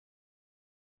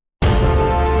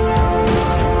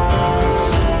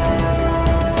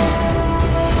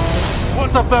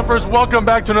What's up, Thumpers? Welcome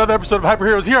back to another episode of Hyper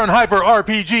Heroes here on Hyper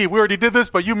RPG. We already did this,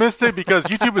 but you missed it because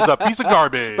YouTube is a piece of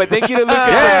garbage. But thank you to Lucas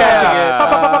for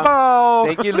catching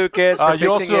it. Thank you, Lucas, for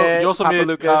fixing it. You also Papa made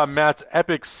Lucas. Matt's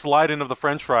epic slide-in of the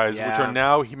French fries, which are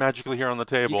now magically here on the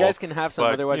table. You guys can have some,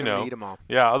 but, otherwise I'm going to eat them all.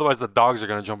 Yeah, otherwise the dogs are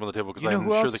going to jump on the table because I'm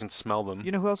sure they can smell them.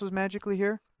 You know who else was magically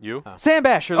here? You? Sam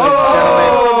Bashor, ladies and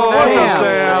gentlemen. What's up,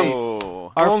 Sam? Nice.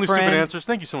 Our Our only stupid friend- answers.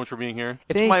 Thank you so much for being here.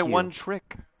 It's Thank my you. one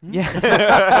trick.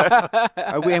 Yeah.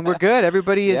 And we're good.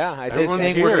 Everybody is Everyone's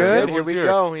saying here. we're good. Here we Here.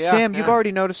 go. Yeah. Sam, you've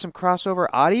already noticed some crossover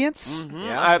audience.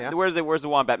 Where's the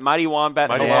wombat? Mighty Wombat.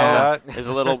 Mighty hello. Wombat. There's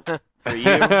a little for you,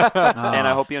 and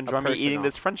I hope you enjoy me personal. eating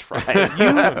this French fries.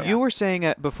 You were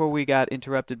saying before we got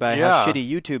interrupted by how Yeah. shitty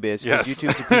YouTube is, because Yes.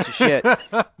 YouTube's a piece of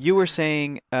shit. You were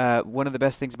saying one of the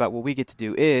best things about what we get to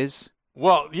do is...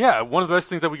 Well, yeah, one of the best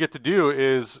things that we get to do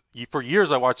is, for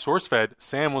years I watched SourceFed.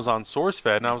 Sam was on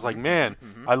SourceFed, and I was like, man,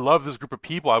 I love this group of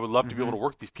people. I would love to be able to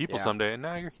work with these people someday, and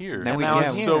now you're here. Now And we- now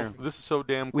yeah, it's we're this is so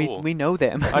damn cool. We know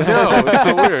them. I know, it's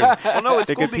so weird. Well, no, it's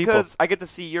They're cool good people. because I get to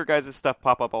see your guys' stuff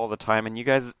pop up all the time, and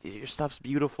your stuff's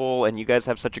beautiful, and you guys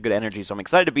have such a good energy. So I'm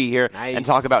excited to be here and Nice.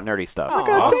 talk about nerdy stuff. Oh,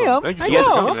 God, Awesome. Sam. Thank you I so much for know.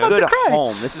 coming, I was man. about Good to cry.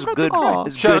 home. This is good. cry.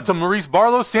 This is Shout out good. to Maurice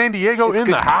Barlow, San Diego, in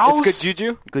the house. It's good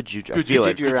juju. Good juju. Good I feel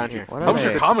juju it. around here. What How was is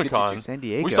your it? Comic-Con? San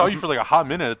Diego. We saw you for like a hot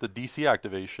minute at the DC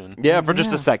activation. Yeah, for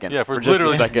just a second. Yeah, for just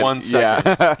literally a second. 1 second. Yeah.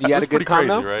 You had That's a good pretty con, crazy,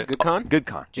 though? right? Good con? Good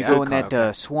con. Did you go in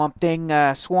that swamp thing,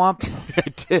 swamp? I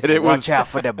did. It Watch was out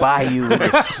for the bayou.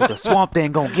 The swamp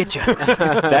thing gonna get you.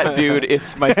 that dude.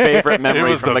 It's my favorite It memory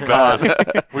was from the the con.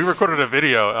 best. We recorded a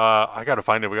video. I gotta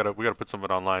find it. We gotta put some of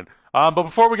it online. But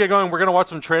before we get going, we're gonna watch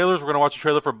some trailers. We're gonna watch a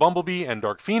trailer for Bumblebee and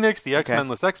Dark Phoenix, the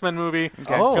X-Men-less X-Men movie.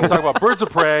 Okay. We're gonna talk about Birds of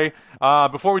Prey.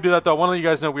 Before we do that, though, I want to let you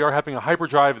guys know we are having a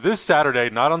hyperdrive this Saturday,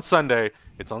 not on Sunday.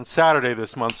 It's on Saturday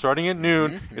this month, starting at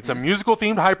noon. It's a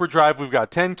musical-themed hyperdrive. We've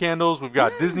got 10 candles. We've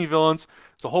got Disney villains.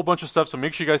 It's a whole bunch of stuff, so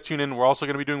make sure you guys tune in. We're also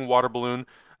going to be doing water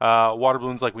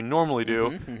balloons like we normally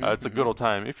do. It's a good old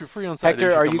time. If you're free on Saturday,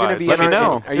 Hector, are you going to be in Let me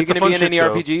know. Are you It's a going to fun be in shit any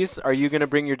show. RPGs? Are you going to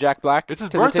bring your Jack Black? It's his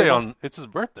to the birthday table? It's his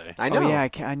birthday. I know. Oh, yeah,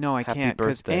 I know I Happy can't.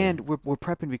 birthday. And we're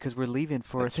prepping because we're leaving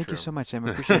for. That's Thank you true. so much, Sam.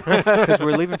 I appreciate it. Because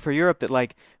we're leaving for Europe. That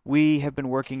like we have been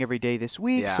working every day this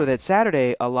week, Yeah. so that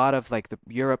Saturday a lot of like the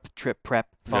Europe trip prep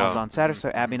falls Yeah. on Saturday. So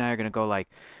Abby and I are gonna go like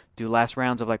do last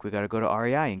rounds of like we got to go to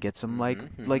REI and get some like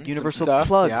Universal stuff,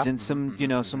 plugs yeah. and some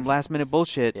some last minute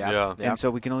bullshit. Yeah. And so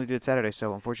we can only do it Saturday.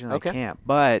 So unfortunately Okay. I can't.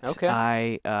 But Okay.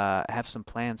 I have some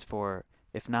plans for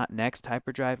if not next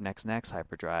hyperdrive, next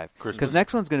hyperdrive. Christmas. Because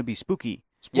next one's gonna be spooky.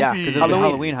 Yeah, Spooky. Because of the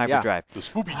Halloween. Halloween hyperdrive. The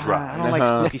spoopy I drive. don't like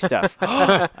spooky stuff.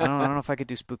 I don't know if I could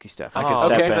do spooky stuff. I can Oh,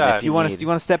 step okay. in That. if You want need. to? You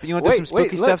want to step? You want to do Wait, some spooky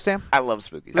wait, stuff, look. Sam? I love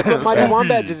spooky Look stuff. what Mighty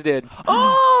Wombat just did.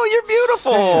 Oh, you're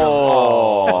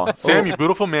beautiful. Sam, you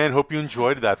beautiful man. Hope you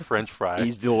enjoyed that French fry.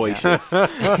 He's delicious.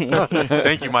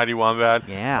 Thank you, Mighty Wombat.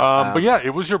 Yeah. But yeah,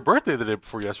 it was your birthday the day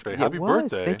before yesterday. Happy it was.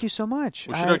 birthday. Thank you so much.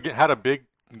 We should have had a big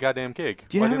goddamn cake.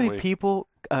 Do you Why know how didn't many we? people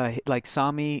like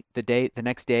saw me the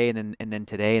next day, and then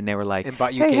today, and they were like, And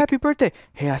bought you "Hey, cake? happy birthday!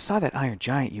 Hey, I saw that Iron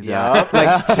Giant you Yup. got."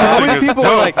 Like so That many is people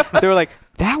were like, they were like,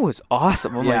 "That was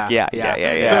awesome." I'm like, Yeah,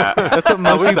 yeah. That's what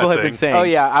most is people that have been thing? saying. Oh,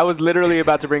 yeah. I was literally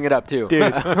about to bring it up, too.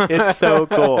 dude, it's so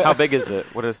cool. How big is it?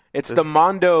 What is? It's the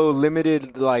Mondo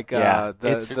limited, like, Yeah,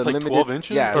 the it's the like limited. 12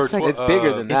 inches? Yeah, Or it's, like, 12 it's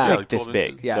bigger than it's that. like this 12 big.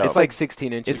 inches. yeah, So it's like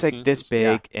 16 inches. It's like this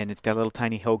big, and it's got a little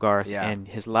tiny Hogarth, Yeah. and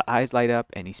his eyes light up,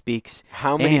 and he speaks.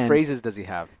 How many and- phrases does he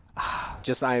have?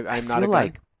 Just I'm I not a feel gun.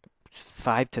 like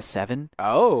 5 to 7.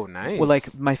 Oh, nice. Well,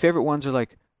 like my favorite ones are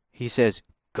like he says,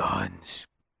 "Guns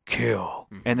kill,"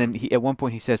 and then at one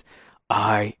point he says,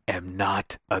 "I am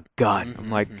not a gun." I'm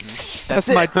like, that's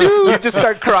it. my dude. You just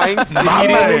start crying. My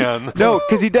man. No,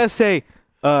 because he does say.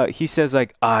 He says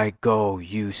like "I go,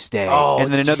 you stay," Oh,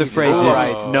 and then another Jesus phrase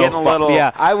Christ. is "No." Getting a little- Yeah,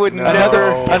 I would No. never.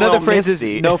 Getting a another little phrase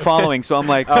misty. is "No following." So I'm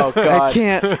like, Oh, God. I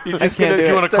can't. I just can't gonna- do If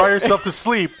you it. want to cry yourself to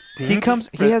sleep, He comes.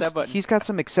 He Press has. that button. He's got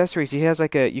some accessories. He has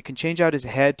like you can change out his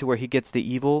head to where he gets the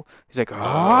evil. He's like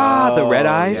the red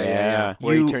eyes. Yeah.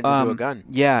 Where he turns into a gun.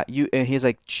 Yeah, and he has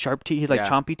like sharp teeth. He has like Yeah.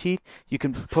 chompy teeth. You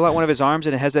can pull out one of his arms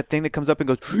and it has that thing that comes up and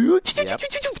goes.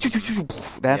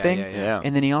 That thing. Yeah.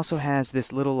 And then he also has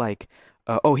this little like.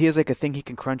 He has like a thing he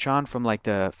can crunch on from like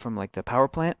the power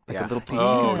plant, like a little piece you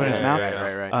can put in his mouth.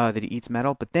 Right. That he eats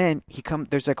metal. But then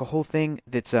there's like a whole thing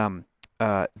that's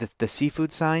the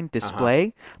seafood sign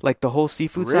display, like the whole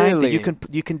seafood sign that Really?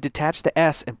 you can detach the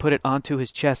S and put it onto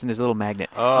his chest, and there's a little magnet.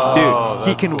 Oh, Dude,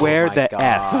 he can wear my the God.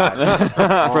 S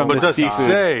from But the does he seafood.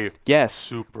 say Yes,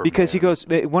 Superman? because he goes.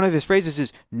 One of his phrases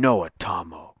is "No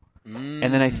Atomo." And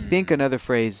then I think another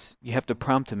phrase, you have to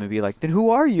prompt him and be like, then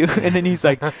who are you? And then he's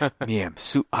like, I am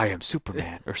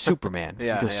Superman or Superman. He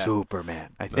goes, Superman,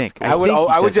 I think. Cool.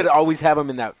 I would just always have him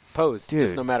in that pose,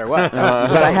 just no matter what.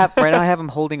 But right now I have him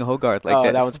holding a Hogarth like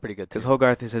this. That one's pretty good, too. Because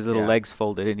Hogarth has his little legs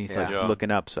folded, and he's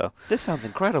looking up. So this sounds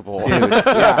incredible.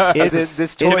 Dude,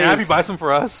 this toy Can Abby buy some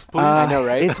for us, please? I know,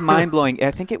 right? It's mind-blowing.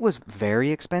 I think it was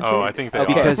very expensive. Oh, I think they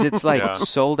because it's like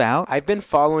sold out. I've been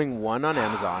following one on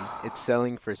Amazon. It's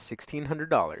selling for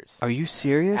 $1,600. Are you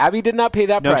serious? Abby did not pay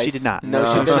that price. No, she did not.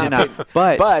 No, she did not.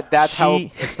 But that's how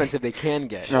expensive they can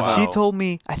get. Wow. She told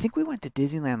me, I think we went to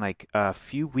Disneyland like a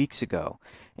few weeks ago,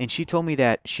 and she told me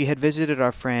that she had visited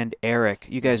our friend Eric.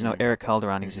 You guys know Eric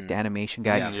Calderon. He's the animation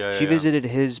guy. She visited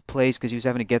his place because he was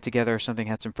having a get-together or something,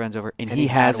 had some friends over, and he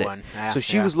has it. So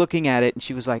she was looking at it, and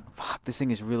she was like, fuck, this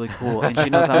thing is really cool, and she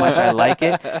knows how much I like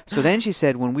it. So then she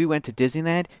said when we went to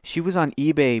Disneyland, she was on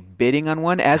eBay bidding on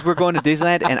one as we're going to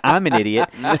Disneyland, and I'm an idiot.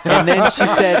 And then she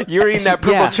said... You're eating that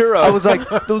purple churro. I was like,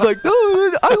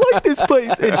 oh, I like this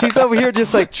place. And she's over here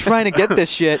just like trying to get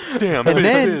this shit. Damn, and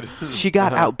then she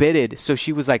got outbidded, so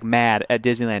she was like mad at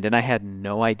Disneyland, and I had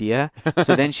no idea.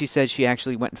 So then she said she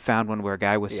actually went and found one where a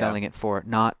guy was selling it for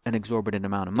not an exorbitant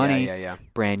amount of money,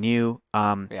 brand new.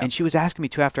 And she was asking me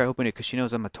too after I opened it because she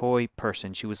knows I'm a toy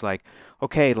person. She was like,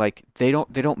 "Okay, like they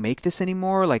don't make this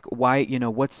anymore. Like why?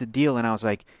 What's the deal?" And I was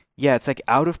like, "Yeah, it's like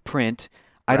out of print.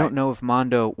 I don't know if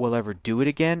Mondo will ever do it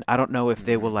again. I don't know if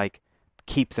they will like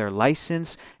keep their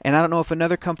license, and I don't know if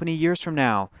another company years from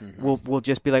now will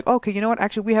just be like, okay, you know what?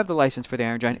 Actually, we have the license for the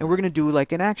Iron Giant, and we're going to do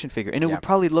like an action figure, and it would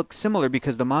probably look similar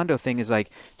because the Mondo thing is like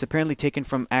it's apparently taken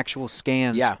from actual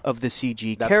scans of the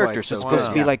CG character, so it's supposed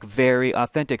to be like very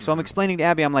authentic. So I'm explaining to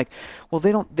Abby, I'm like, well,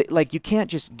 they you can't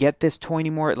just get this toy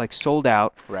anymore. It like sold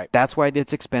out. Right. That's why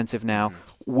it's expensive now.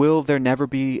 Will there never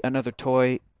be another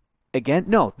toy again?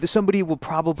 No, somebody will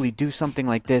probably do something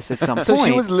like this at some point. So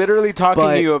she was literally talking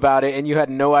to you about it, and you had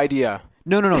no idea.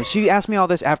 No. She asked me all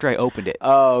this after I opened it.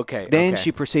 Oh, okay. Then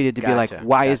she proceeded to be like,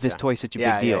 why is this toy such a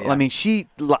big deal? I mean, she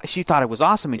thought it was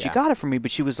awesome, and she got it from me,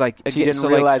 but she was like... She didn't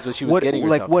realize what she was getting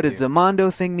herself what into. does the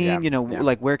Mondo thing mean?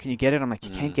 Like, where can you get it? I'm like,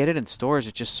 you can't get it in stores.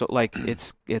 It's just so, like,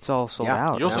 it's all sold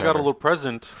out. You also got a little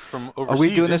present from overseas. Are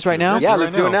we doing this right now? Yeah,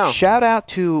 let's do it now. Shout out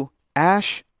to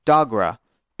Ash Dogra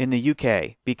in the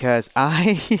UK because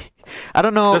I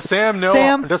don't know. Does Sam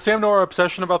know our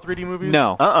obsession about 3D movies?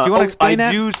 No. Do you want to explain that?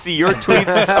 I do see your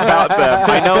tweets about them.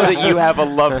 I know that you have a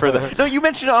love for them. No, you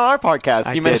mentioned it on our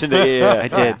podcast. You mentioned it. Yeah, I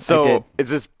did. So is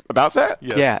this about that?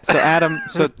 Yes. Yeah. So Adam,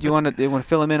 you want to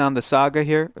fill him in on the saga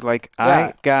here? Like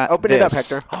I got open it up,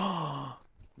 Hector.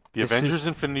 The Avengers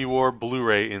Infinity War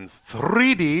Blu-ray in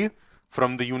 3D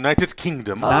from the United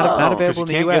Kingdom. Not available in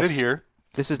the US. You can't get it here.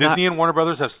 This is Disney and Warner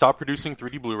Brothers have stopped producing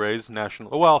 3D Blu-rays.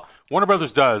 Well, Warner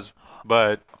Brothers does,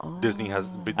 but Disney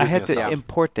has. I had to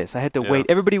import this. I had to wait.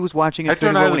 Everybody was watching it Hector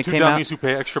and I are when the it two came out, dummies who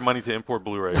pay extra money to import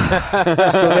Blu-rays.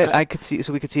 so that I could see,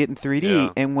 so we could see it in 3D. Yeah.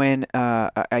 And when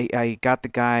I got the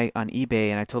guy on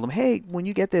eBay and I told him, hey, when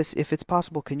you get this, if it's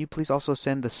possible, can you please also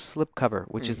send the slipcover,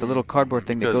 which is the little cardboard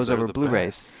thing that goes over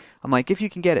Blu-rays. I'm like, if you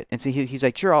can get it. And so he's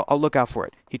like, sure, I'll look out for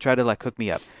it. He tried to like hook me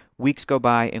up. Weeks go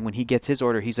by, and when he gets his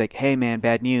order, he's like, hey, man,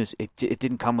 bad news. It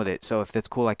didn't come with it. So if that's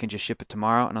cool, I can just ship it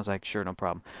tomorrow. And I was like, sure, no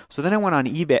problem. So then I went on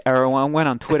eBay, or I went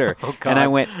on Twitter, and I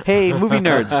went, hey, movie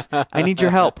nerds, I need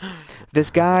your help. This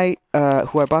guy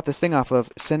who I bought this thing off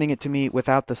of, sending it to me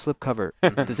without the slipcover.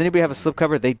 Does anybody have a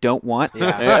slipcover they don't want?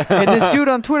 Yeah. And this dude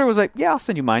on Twitter was like, yeah, I'll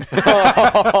send you mine.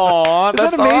 Oh,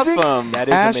 that's amazing? awesome. That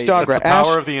is Ash amazing. Dogra. That's the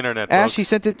power of the internet, Ash, folks. he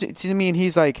sent it to me, and he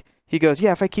goes,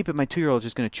 yeah, if I keep it, my 2-year-old is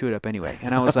just going to chew it up anyway.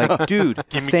 And I was like, dude,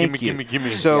 thank you.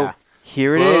 Gimme. So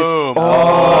here it is. Boom. Oh,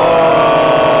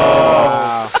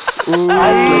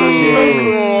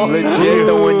 legit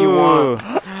the one you want.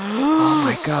 Oh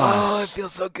my god. Oh, it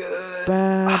feels so good.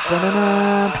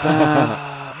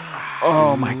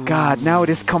 Oh my god, now it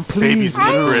is complete. Baby's in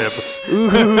the crib.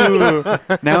 Ooh.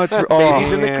 Now it's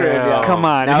Baby's in the crib, yeah. Come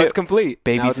on. Now it's complete.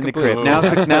 Baby's in the crib. Now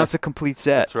it's a complete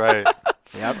set. That's right.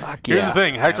 Yep. Here's the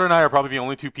thing. Hector and I are probably the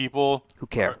only two people who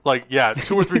care. Like, 2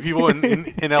 or 3 people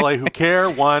in LA who care.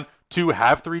 1, 2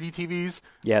 have 3D TVs.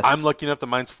 Yes. I'm lucky enough that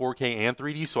mine's 4K and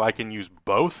 3D, so I can use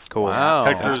both. Cool. Wow.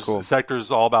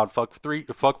 Hector's all about fuck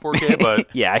 4K, but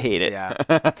yeah, I hate it. Yeah.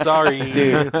 Dude, Sorry.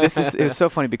 it's so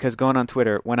funny because going on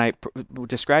Twitter, when I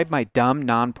described my dumb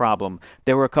non-problem,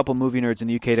 there were a couple movie nerds in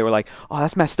the UK that were like, "Oh,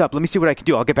 that's messed up. Let me see what I can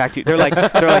do. I'll get back to you." They're like,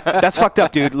 "That's fucked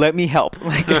up, dude. Let me help."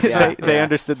 Like they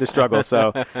understood the struggle.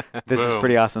 So this is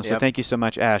pretty awesome. So thank you so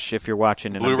much, Ash, if you're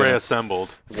watching. Blu-ray assembled.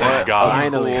 What? God.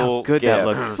 Finally. How good that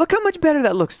looks. Look how how much better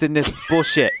that looks than this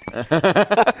bullshit. See,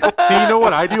 you know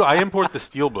what I do? I import the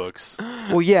steelbooks.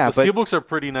 Well, yeah, the but steelbooks are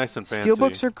pretty nice and fancy.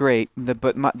 Steelbooks are great,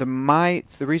 but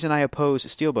the reason I oppose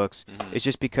steelbooks is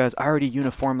just because I already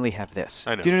uniformly have this.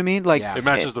 I know. Do you know what I mean? Like it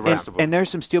matches the rest of them. And there's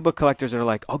some steelbook collectors that are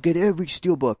like, I'll get every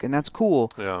steelbook, and that's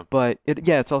cool. Yeah. But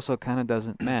it's also kind of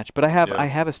doesn't match. But I have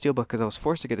a steelbook because I was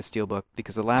forced to get a steelbook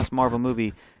because the last Marvel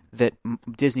movie that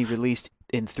Disney released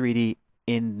in 3D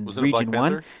in Region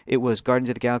 1, it was Guardians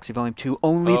of the Galaxy Volume 2,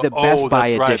 only the Best Buy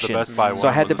edition. The Best Buy so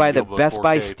I had to buy the Best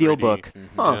Buy 4K, Steelbook,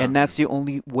 3D. and that's the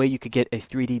only way you could get a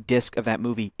 3D disc of that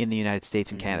movie in the United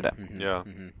States and Canada. Yeah.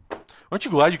 Aren't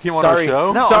you glad you came on our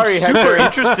show? No, sorry, I'm super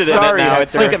interested in it now.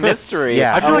 It's like a mystery.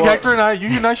 Yeah. I feel like Hector and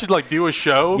I should like do a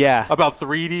show about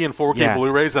 3D and 4K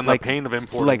Blu-rays and the pain of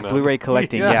importing like them. Blu-ray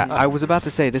collecting. Yeah. I was about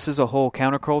to say this is a whole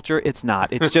counterculture. It's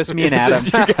not. It's just me and Adam.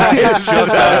 It's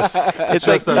just us. It's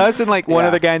like us and like one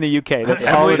other guy in the UK. That's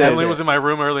all it is. Emily was in my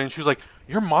room earlier and she was like,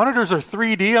 "Your monitors are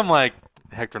 3D." I'm like,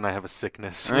 Hector and I have a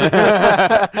sickness.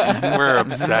 We're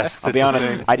obsessed. I'll be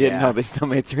honest, I didn't know they still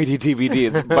made 3D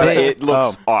DVDs, but it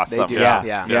looks awesome. They do.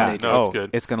 Yeah. They do. No, it's good.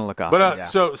 It's going to look awesome. But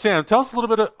so, Sam, tell us a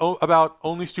little bit about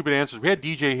Only Stupid Answers. We had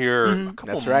DJ here a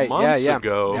couple months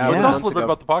ago. Yeah, tell us a little bit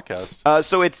about the podcast.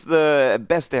 So it's the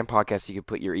best damn podcast you could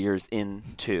put your ears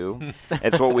into.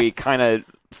 It's what we kind of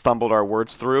stumbled our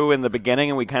words through in the beginning,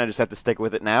 and we kind of just have to stick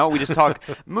with it now. We just talk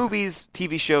movies,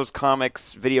 TV shows,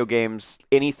 comics, video games,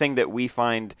 anything that we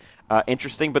find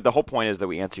interesting. But the whole point is that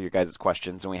we answer your guys'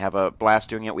 questions, and we have a blast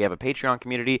doing it. We have a Patreon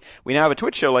community. We now have a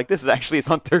Twitch show like this. It's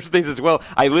on Thursdays as well.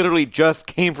 I literally just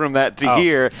came from that to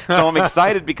here, so I'm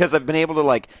excited because I've been able to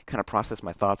like kind of process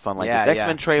my thoughts on like this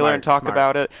X-Men trailer and talk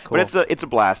about it. Cool. But it's a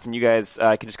blast, and you guys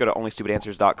can just go to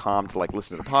onlystupidanswers.com to like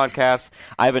listen to the podcast.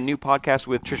 I have a new podcast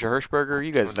with Trisha Hirschberger.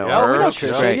 You guys know her. We know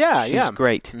Trisha. She's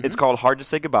great. It's called Hard to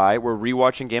Say Goodbye. We're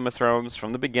rewatching Game of Thrones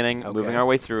from the beginning, moving our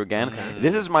way through again.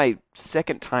 This is my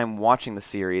second time watching the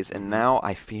series, and now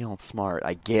I feel smart.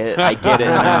 I get it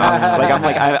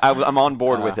now. I'm on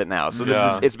board with it now. So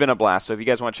it's been a blast. So if you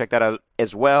guys want to check that out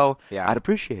as well, I'd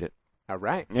appreciate it. All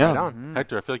right. Yeah. Right on.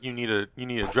 Hector, I feel like you need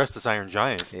to address this Iron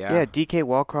Giant. Yeah. DK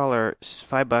Wallcrawler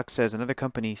 $5 says another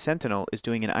company, Sentinel, is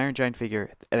doing an Iron Giant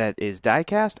figure that is die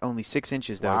cast, only 6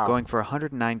 inches though, going for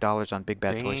 $109 on Big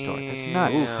Bad Toy Store. That's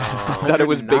nuts. I thought it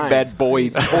was Big Bad Boy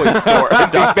Toy Store.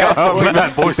 Big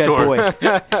Bad Boy Store.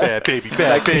 Bad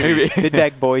baby. Big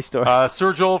Bag Boy Store.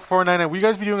 Sir Joel 499. Will you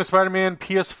guys be doing a Spider-Man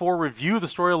PS4 review? The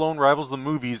story alone rivals the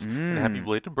movies. And happy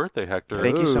belated birthday, Hector.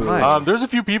 Thank you so much. There's a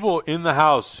few people in the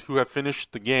house who have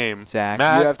finished the game. Zach,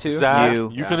 Matt, you have to. Zach,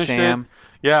 you finished Sam. it.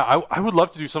 Yeah, I would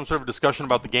love to do some sort of discussion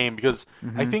about the game because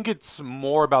I think it's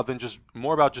more about just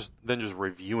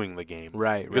reviewing the game.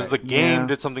 Right. Because the game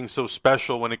did something so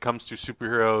special when it comes to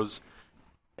superheroes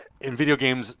in video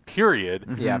games.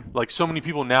 Period. Yeah. Like so many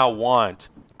people now want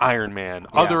Iron Man,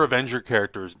 other Avenger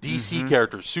characters, DC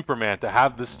characters, Superman to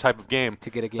have this type of game. To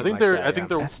get a game I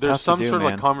think like there's some sort of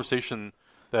like conversation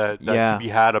that can be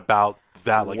had about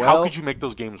that. Like, how could you make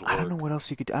those games work? I don't know what else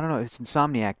you could. I don't know. It's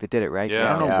Insomniac that did it, right?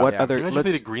 Yeah. I don't know what other. Can you imagine if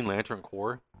they did Green Lantern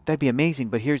Corps? That'd be amazing.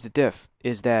 But here's the diff: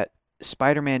 is that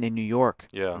Spider-Man in New York?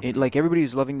 Yeah. Like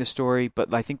everybody's loving the story,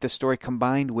 but I think the story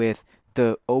combined with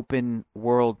the open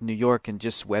world New York and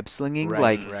just web slinging,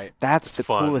 that's the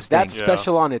coolest thing. That's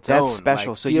special on its own. That's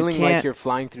special. Like, so feeling you can't, like you're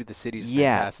flying through the city is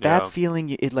fantastic. That feeling,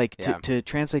 to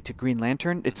translate to Green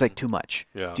Lantern, it's like too much.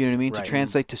 Yeah. Do you know what I mean? To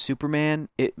translate to Superman,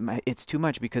 it's too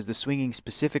much because the swinging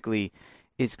specifically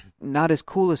is not as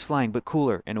cool as flying, but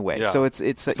cooler in a way. Yeah. So it's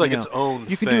like its own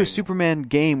You can do a Superman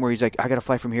game where he's like, I got to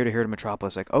fly from here to here to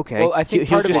Metropolis. Like, okay. Well, I think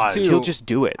part of it too. He'll just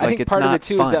do it. I like, think it's part not of it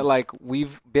too fun. is that like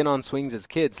we've been on swings as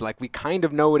kids. Like we kind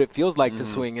of know what it feels like to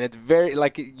swing, and it's very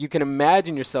like you can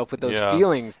imagine yourself with those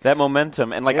feelings. That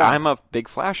momentum, and like I'm a big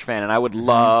Flash fan, and I would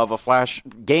love a Flash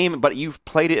game, but you've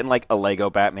played it in like a Lego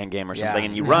Batman game or something,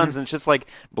 and you runs, and it's just like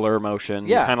blur motion,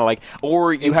 kind of like,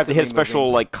 or you have to hit a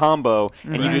special like combo,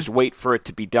 and you just wait for it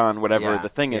to be done, whatever the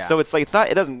thing is. So it's like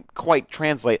it doesn't quite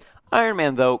translate. Iron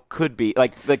Man though could be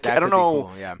like I don't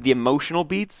know, the emotional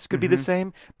beats could be the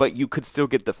same, but you could still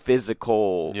get the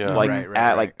physical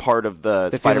like part of the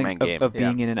Spider-Man game of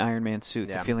being in an Iron Man suit,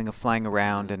 the feeling of flying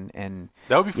around and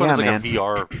that would be fun as like a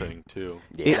VR thing too.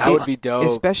 That would be dope.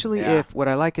 Especially if what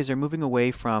I like is they're moving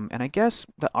away from, and I guess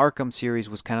the Arkham series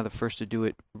was kind of the first to do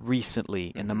it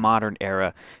recently in the modern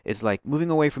era, is like moving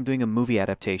away from doing a movie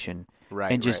adaptation.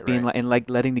 And just being like, and like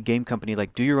letting the game company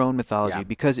like do your own mythology.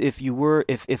 Because if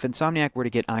Insomniac were to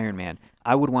get Iron Man,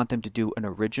 I would want them to do an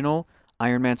original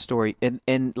Iron Man story, and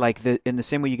like in the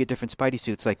same way you get different Spidey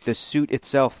suits, like the suit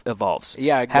itself evolves.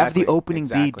 Yeah, exactly. Have the opening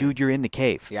be, dude, you're in the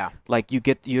cave. Yeah. Like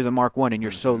you're the Mark 1 and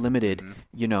you're so limited,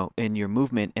 in your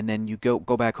movement, and then you go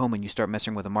back home and you start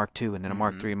messing with a Mark 2 and then a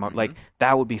Mark 3, like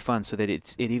that would be fun, so that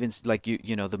it even like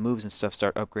you know the moves and stuff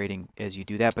start upgrading as you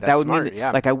do that. But that would mean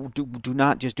that, like I do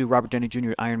not just do Robert Downey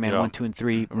Jr. Iron Man 1, 2, and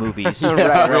 3 movies.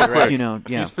 right. Can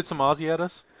you spit some Aussie at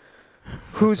us?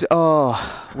 Who's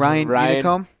Ryan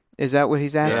Unicomb? Is that what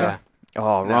he's asking? Yeah.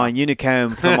 Oh, no. Ryan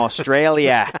Unicomb from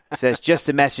Australia says, just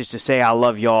a message to say I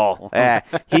love y'all.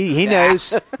 He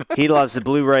knows. He loves the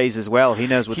Blu-rays as well. He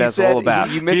knows what that's all about.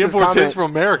 You missed he his imports comment. his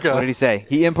from America. What did he say?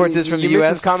 He imports his from the U.S.? You missed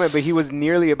U.S.? his comment, but he was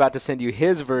nearly about to send you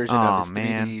his version of his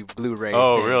 3D Blu-ray.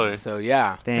 Oh, thing. really? So,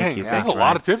 yeah. Thank you. There's Thanks, a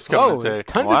lot of tips coming today.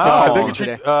 Tons of tips coming They could treat,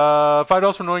 today.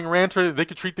 $5 for knowing ranter. They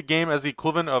could treat the game as the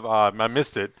equivalent of I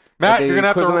missed it. Matt, you're gonna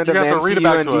have to read it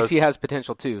back to us. DC has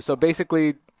potential too. So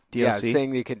basically,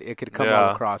 saying it could come all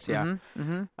across. Yeah.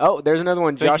 Oh, there's another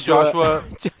one. Thank you, Joshua.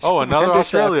 Oh, another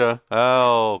Australia.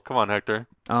 Oh, come on, Hector.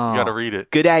 Oh. You got to read it.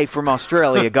 Good day from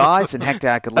Australia, guys. And Hector,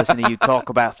 I could listen to you talk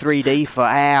about 3D for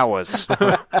hours.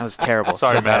 That was terrible.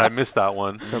 Sorry, so Matt. bad. I missed that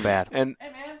one. So bad. And hey,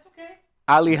 man, it's okay.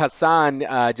 Ali Hassan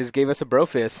just gave us a bro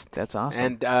fist. That's awesome.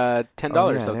 And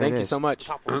 $10. So thank you so much.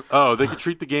 Oh, they could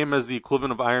treat the game as the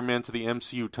equivalent of Iron Man to the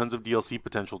MCU. Tons of DLC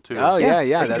potential too. Oh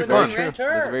yeah. That's very fun. true. That's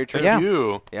very true. Thank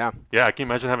you. Yeah. Yeah. Can you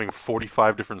imagine having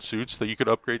 45 different suits that you could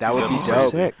upgrade? That would be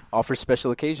dope. dope. All for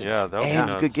special occasions. Yeah, that would be And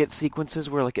nuts. you could get sequences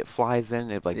where like it flies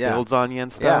in, it builds on you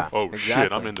and Yeah. stuff. Oh exactly.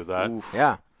 shit, I'm into that. Oof.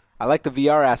 Yeah. I like the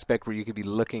VR aspect where you could be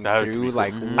looking That would be through, cool.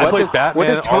 like, I played what Batman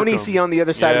does Tony Arkham. see on the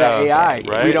other side of that AI?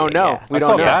 right? We don't know. Yeah. We I don't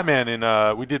saw know. Batman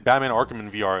in we did Batman Arkham in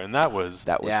VR, and that was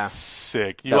Yeah.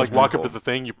 sick. You That was like walk really up to the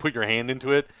thing, you put your hand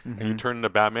into it, and you turn into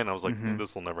Batman. I was like,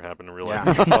 this will never happen in real life.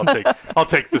 Yeah. So I'll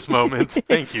take this moment.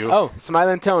 Thank you. Oh, Smile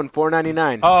and Tone,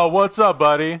 $4.99. Oh, what's up,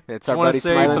 buddy? It's Just our want buddy to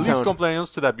say Smile and feliz Tone.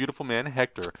 cumpleaños to that beautiful man,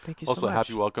 Hector. Thank you so also, much.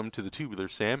 happy welcome to the Tubular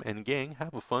Sam and gang.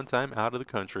 Have a fun time out of the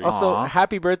country. Also, Aw.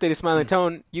 happy birthday to Smile and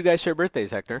Tone. You guys share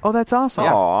birthdays, Hector. Oh, that's awesome.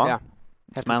 yeah. Aw. Yeah.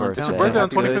 Smile and it's Tone. a birthday on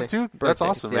Happy birthday. 25th too. That's Birthdays.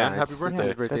 awesome, Yeah, man. Happy it's birthday.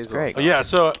 his birthday That's as well. great. So, yeah,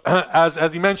 so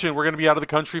as you mentioned, we're going to be out of the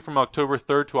country from October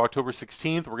 3rd to October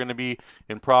 16th. We're going to be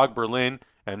in Prague, Berlin,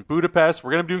 and Budapest.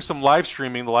 We're going to be doing some live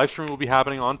streaming. The live stream will be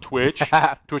happening on Twitch,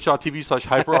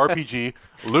 twitch.tv/hyperrpg.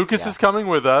 Lucas is coming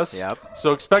with us. Yep.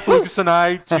 So expect Lucas and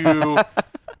I to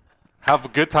have a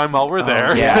good time while we're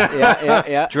there.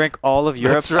 Yeah. Drink all of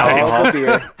Europe's That's right. alcohol. All the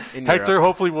beer in Hector Europe.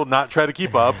 hopefully will not try to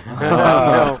keep up.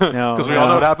 No, Because we all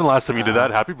know what happened last time you did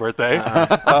that. Happy birthday.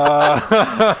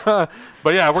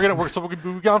 But yeah, we'll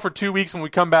be gone for 2 weeks. When we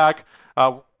come back,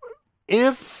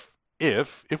 if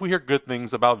we hear good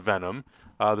things about Venom,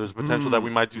 there's potential that we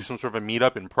might do some sort of a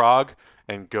meetup in Prague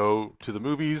and go to the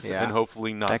movies Yeah. and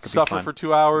hopefully That not could be suffer fun. for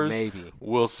 2 hours. Maybe.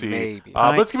 We'll see. Maybe.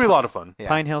 But it's going to be a lot of fun. Yeah.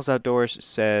 Pine Hills Outdoors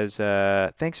says,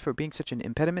 thanks for being such an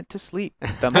impediment to sleep.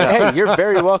 Thumbs up. Hey, you're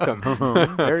very welcome.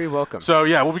 Very welcome. So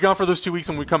yeah, we'll be gone for those 2 weeks.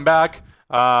 When we come back,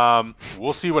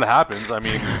 we'll see what happens. I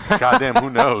mean, goddamn, who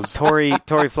knows? Tori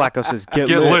Flacco says, get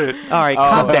lit. All right,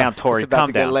 calm down, Tori. It's about Calm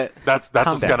to get down. lit. That's Calm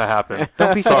what's down. going to happen.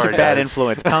 Don't be such Sorry, a bad guys.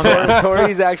 influence. Calm down.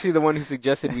 Tori's actually the one who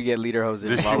suggested we get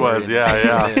Lederhosen. She while we're was, in-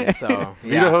 yeah. So,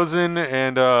 Lita Hosen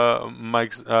and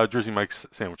Mike's Jersey Mike's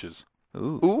sandwiches.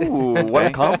 Ooh. Ooh, what a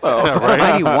combo. Right?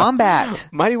 Mighty Wombat.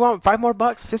 Mighty want $5 more?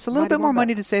 Just a little Mighty bit more Wombat.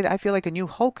 money to say that I feel like a new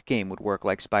Hulk game would work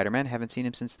like Spider-Man. Haven't seen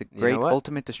him since the You Great know what?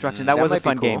 Ultimate Destruction. That That was a might be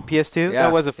fun cool. game. PS2? Yeah.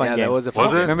 That was a fun Yeah, game. that was a fun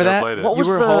Was it? game. Remember Never that? played it. What You was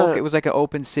were the- Hulk. It was like an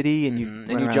open city, and you And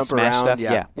run you around, jump smash around, stuff.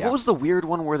 yeah. What was the weird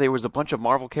one where there was a bunch of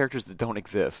Marvel characters that don't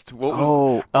exist? What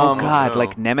was, Oh God! no.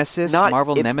 Like Nemesis, Not-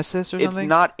 Marvel it's- Nemesis, or It's something.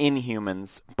 not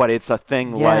Inhumans, but it's a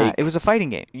thing Yeah, like... it was a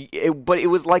fighting game. But it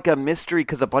was like a mystery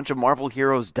because a bunch of Marvel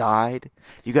heroes died.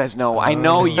 You guys know. I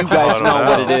know you guys I don't know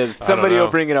what know. it is. Somebody know. will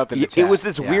bring it up in the It chat. was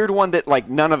this Yeah. weird one that like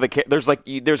none of the there's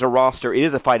a roster. It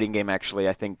is a fighting game actually,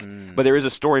 I think, but there is a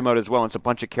story mode as well. And it's a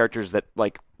bunch of characters that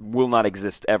like will not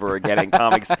exist ever again in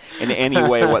comics in any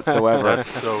way whatsoever. That's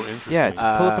so interesting. Yeah, it's,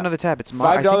 pull up another tab. It's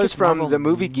I think $5 it's from Marvel the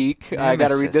Movie Geek. I got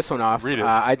to read this Nemesis. one off. Read it.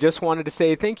 I just wanted to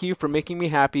say thank you for making me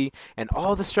happy and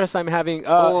all the stress I'm having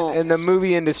Oh. in the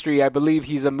movie industry. I believe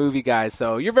he's a movie guy,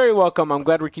 so you're very welcome. I'm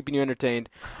glad we're keeping you entertained.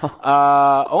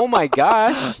 Oh my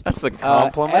gosh, That's a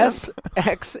compliment.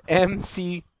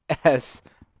 SXMCS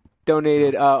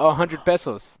donated 100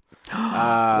 pesos.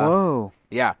 Whoa!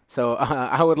 Yeah, so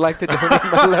I would like to donate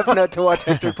my left nut to watch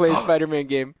Hector play a Spider-Man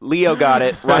game. Leo got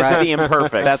it. Rise of the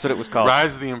Imperfects. That's what it was called.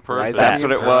 Rise of the Imperfect. Rise of That's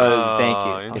what it was. Thank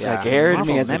you. Oh, It Yeah. Scared me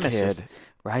Marvel as a Nemesis. kid.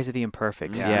 Rise of the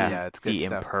Imperfects. Yeah, it's good The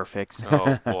stuff. Imperfects.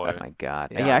 Oh boy. Oh my God.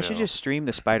 Yeah, Yeah, I I should just stream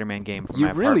the Spider-Man game from You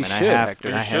my really apartment. should, I have, Hector.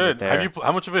 I You have should. it there.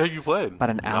 How much of it have you played? About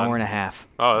an hour and a half.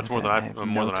 Oh, that's more than I have more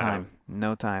no than I have. time.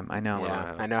 No time. I know.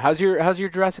 Yeah, I know. How's your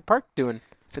Jurassic Park doing?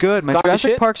 It's good. My gone to Jurassic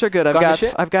shit? Parks are good. Gone to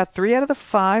shit? I've got 3 out of the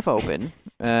 5 open,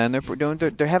 and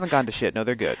they haven't gone to shit. No,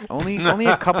 they're good. Only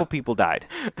a couple people died.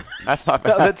 That's not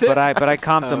bad. That's it. But I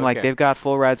comped them like okay. they've got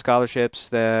full ride scholarships.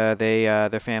 Their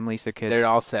families, their kids. They're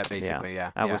all set, basically.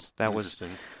 Yeah. That yeah.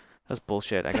 was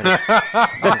bullshit. I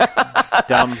got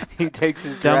dumb. He takes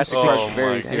his Dumb Jurassic security- Park my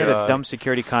very I seriously. got a dumb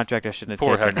security contract I shouldn't have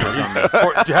Poor taken.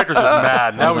 Hector. Hector's just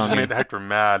mad. Now we on just me. made Hector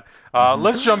mad.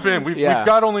 Let's jump in. We've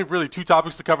got only really 2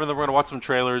 topics to cover, and then we're going to watch some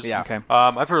trailers. Yeah. Okay.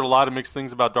 I've heard a lot of mixed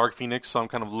things about Dark Phoenix, so I'm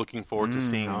kind of looking forward to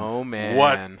seeing Oh, man.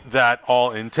 what that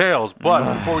all entails.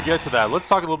 But before we get to that, let's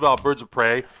talk a little bit about Birds of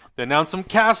Prey. They announced some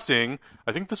casting.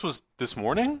 I think this was this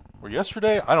morning or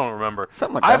yesterday. I don't remember.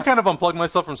 Something like I've that. kind of unplugged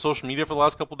myself from social media for the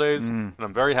last couple of days, and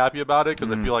I'm very happy about it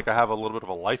because I feel like I have a little bit of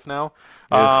a life now.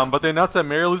 But they announced that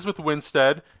Mary Elizabeth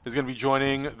Winstead is going to be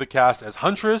joining the cast as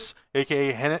Huntress,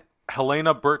 a.k.a.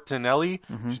 Helena Bertinelli.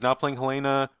 She's not playing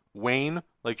Helena Wayne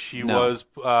like she was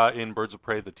in Birds of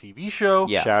Prey, the TV show.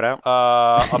 Yeah. Shout out.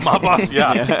 A mob boss,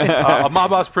 a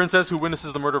mob boss princess who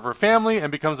witnesses the murder of her family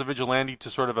and becomes a vigilante to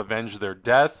sort of avenge their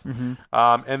death.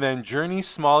 And then Journey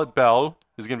Smollett Bell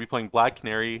is going to be playing Black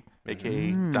Canary,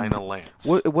 a.k.a. Dinah Lance.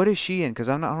 What is she in? Because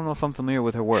I don't know if I'm familiar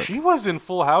with her work. She was in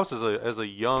Full House as a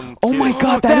young Oh kid. my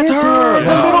God, that is her! Yeah.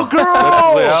 The little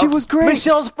girl. That's- She was great.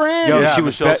 Michelle's friend. Yo, Yeah, she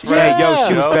was Michelle's friend. Yeah,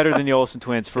 she was Yeah. better than the Olsen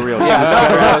twins for real.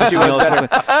 Yeah. She was better.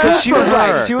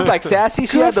 Because She was like sassy.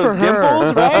 She Good had those for her.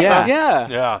 dimples, right? Yeah.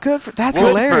 Yeah. Good for that's Well,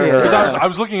 hilarious. because I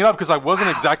was looking it up because I wasn't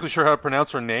exactly sure how to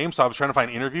pronounce her name, so I was trying to find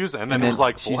interviews, and then it was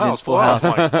like she's Full in House, Full Full House.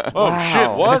 House. I'm like, oh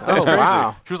shit, what? That's Oh, crazy.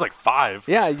 wow. She was like 5.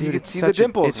 Yeah, you Dude, could it's see the such a-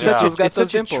 dimples. It's such, She's got it's such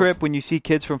those a dimples. trip when you see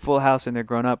kids from Full House and they're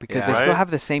grown up because they Right? still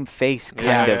have the same face, kind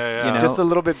Yeah, of. yeah, yeah. You know? Just a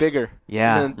little bit bigger.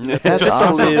 yeah. That's That's just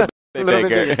awesome. a little bit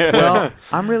bigger. Well,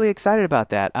 I'm really excited about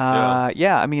that.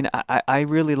 Yeah. I mean, I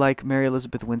really like Mary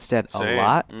Elizabeth Winstead Same. a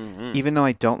lot. Even though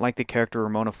I don't like the character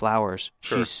Ramona Flowers,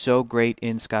 Sure. she's so great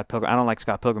in Scott Pilgrim. I don't like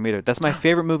Scott Pilgrim either. That's my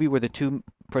favorite movie where the 2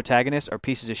 protagonists are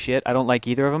pieces of shit. I don't like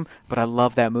either of them, but I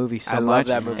love that movie so I much. love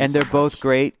that movie and so they're both much.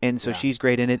 great, and so she's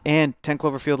great in it. And 10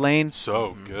 Cloverfield Lane,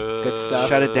 So good. Good stuff.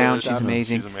 shut it down. Good She's stuff.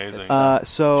 amazing. She's amazing.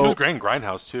 So she was great in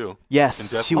Grindhouse too.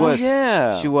 yes, in Death she Note. was.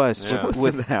 yeah. She was Yeah.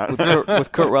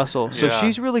 with Kurt Russell. So Yeah.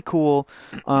 she's really cool.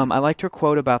 I liked her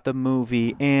quote about the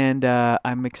movie, and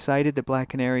I'm excited that Black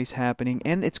Canary's happening.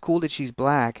 And it's cool that she's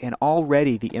black. And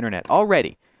already the internet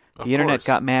course.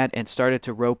 got mad and started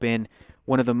to rope in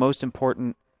one of the most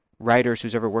important writers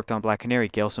who's ever worked on Black Canary,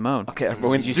 Gail Simone. Okay, I Did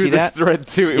went you through see this that? thread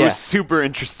too. It Yeah. was super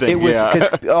interesting. It was yeah.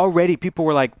 because already people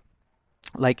were like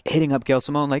hitting up Gail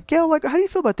Simone, like, Gail, like, how do you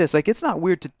feel about this? Like, it's not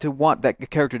weird to want that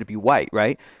character to be white,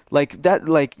 right? Like that,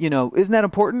 like, you know, isn't that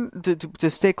important to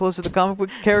stay close to the comic book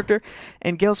character?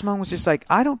 And Gail Simone was just like,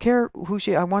 I don't care who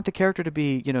I want the character to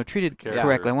be, you know, treated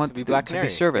correctly. I want to be Black to Canary.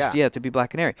 be serviced, Yeah. to be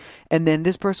Black Canary. And then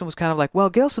this person was kind of like, well,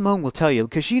 Gail Simone will tell you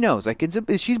because she knows, like,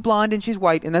 she's blonde and she's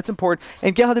white, and that's important.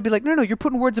 And Gail had to be like, no, you're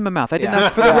putting words in my mouth. I did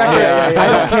not, for the record, I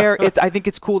don't care. I think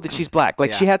it's cool that she's black.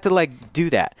 Like, she had to like do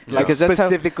that, Like, because that's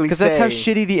specifically that's how say-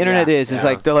 shitty the internet Yeah. is. Is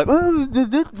like they're like,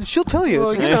 oh, she'll tell you. Well,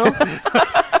 It's you like- know,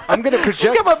 I'm gonna project.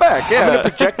 She's got my back. I'm Yeah. gonna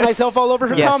project myself all over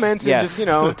her Yes, comments and yes. just, you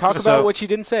know, talk So- about what she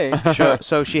didn't say.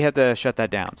 So she had to shut that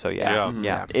down. So Yeah.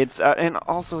 yeah. It's and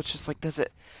also it's just like, does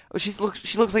it? She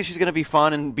looks like she's gonna be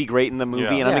fun and be great in the movie,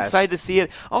 Yeah. and I'm Yes. excited to see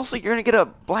it. Also, you're gonna get a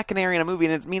Black Canary in a movie,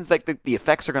 and it means like the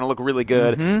effects are gonna look really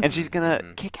good, and she's gonna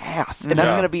kick ass, and that's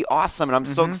Yeah. gonna be awesome. And I'm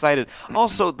so excited.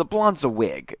 Also, the blonde's a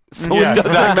wig, so Yeah, it doesn't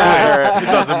exactly. matter.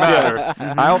 It doesn't matter.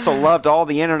 I also loved all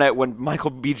the internet when Michael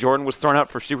B. Jordan was thrown out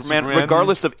for Superman.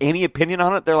 Regardless of any opinion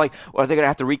on it, they're like, well, are they going to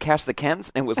have to recast the Kents?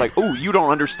 And it was like, oh, you don't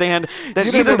understand that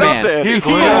he's Superman. adopted. He's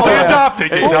literally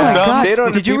adopted. You Oh dumb my dumb. gosh! They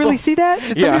don't- Did you people- really see that?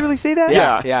 Did somebody really see that?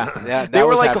 Yeah. That They were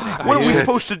was like, happening. what are we did.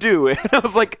 supposed to do? And I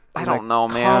was like, I don't know,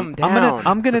 man. Calm down.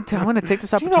 I'm gonna take this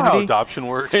Do you know how opportunity. adoption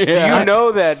works? Do you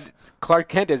know that Clark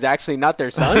Kent is actually not their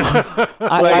son?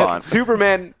 on.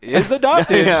 Superman is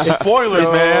adopted. Yeah. Spoilers,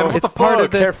 So- man. What It's the part fuck?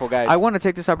 of the. Careful, guys. I want to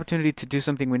take this opportunity to do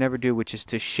something we never do, which is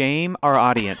to shame our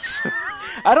audience.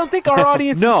 I don't think our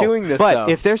audience No, is doing this, but though.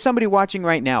 if there's somebody watching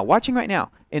right now,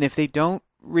 and if they don't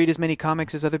read as many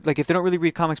comics as if they don't really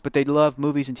read comics, but they love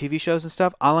movies and TV shows and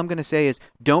stuff, all I'm going to say is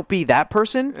don't be that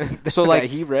person. So like, that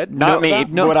he read? Not me.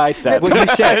 no, what I said. what you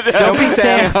said. Don't be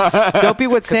Sam. Don't be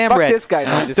what Sam Fuck read. this guy.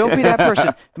 No, I'm just Don't kidding. be that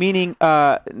person. Meaning,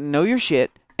 know your shit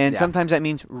And sometimes that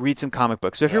means read some comic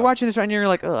books. So if you're watching this right now, you're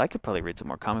like, oh, I could probably read some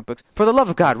more comic books. For the love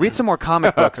of God, read some more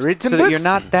comic books. Read some so books. that you're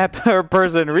not that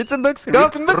person. Read some books. Go.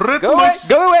 Read some books. Read Go some away. books.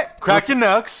 Go away. Crack your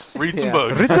necks. Read some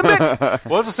books. Read some books.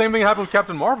 Well, it's the same thing happened with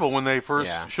Captain Marvel when they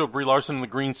first showed Brie Larson in the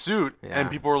green suit, and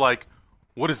people were like,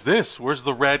 what is this? Where's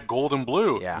the red, gold, and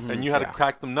blue? Yeah. And you had to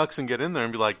crack them knucks and get in there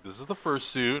and be like, this is the first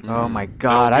suit. Oh, my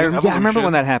God. I remember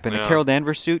when that happened. The Carol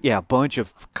Danvers suit, a bunch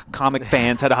of comic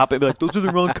fans had to hop in and be like, those are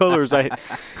the wrong colors.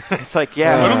 It's like,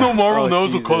 I don't know Marvel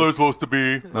knows what color it's supposed to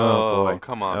be. Oh, boy.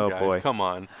 Come on, guys. Boy. Come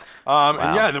on.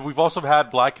 And we've also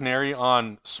had Black Canary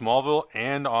on Smallville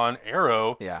and on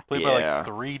Arrow. Played by like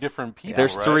 3 different people.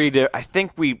 There's 3. I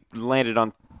think we landed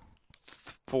on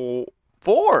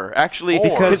 4, actually,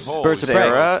 because Birds of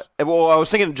Sarah. Well, I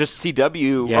was thinking just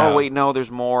CW. Yeah. Oh, wait, no,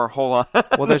 there's more. Hold on.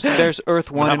 Well, there's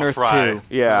Earth 1 and Earth 2.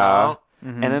 Yeah.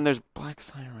 Mm-hmm. And then there's Black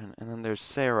Siren, and then there's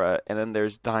Sarah, and then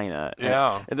there's Dinah.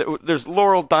 Yeah. And there's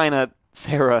Laurel, Dinah,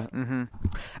 Sarah. Mm-hmm.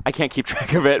 I can't keep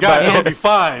track of it. Guys, it'll be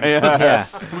fine. Yeah.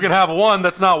 We can have one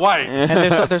that's not white.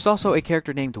 And there's also a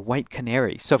character named White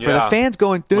Canary. So for the Yeah. fans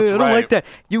going, dude, I don't like that,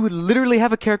 you would literally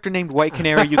have a character named White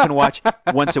Canary you can watch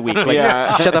once a week. Like,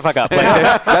 shut the fuck up.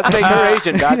 Like, Let's make her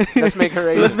Asian, Doc. Let's make her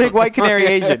Asian. let's make White Canary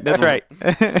Asian. That's right.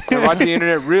 We're watching the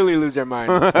internet really lose their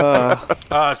mind.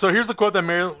 So here's the quote that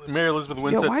Mary Elizabeth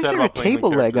Winstead Why is said there a about playing the table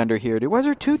leg character. under here, dude? Why is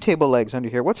there 2 table legs under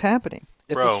here? What's happening?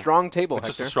 It's Bro, a strong table, It's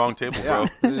Hector. just a strong table, bro.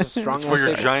 It's a strong It's for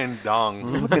your station. giant dong.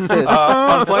 Look at this.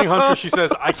 On Playing Hunter, she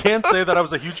says, I can't say that I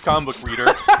was a huge comic book reader.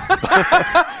 Is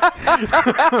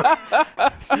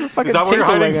that why you're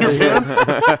hiding your pants?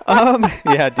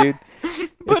 Yeah, dude.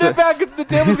 Put it back. The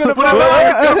table's going to Put it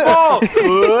back. It's gonna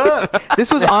fall.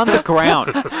 This was on the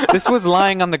ground. This was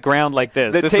lying on the ground like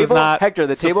this. The This table, was not Hector,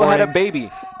 the table had a supporting-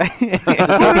 baby. The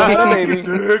table had a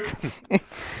baby.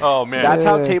 Oh, man. That's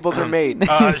how tables are made.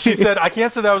 She said, I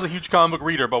can't say that I was a huge comic book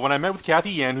reader, but when I met with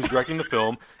Kathy Yan, who's directing the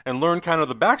film, and learned kind of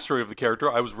the backstory of the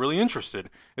character, I was really interested.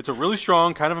 It's a really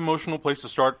strong, kind of emotional place to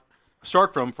start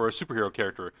from for a superhero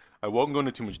character. I won't go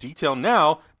into too much detail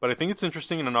now, but I think it's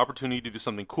interesting and an opportunity to do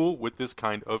something cool with this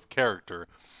kind of character.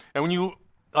 And when you,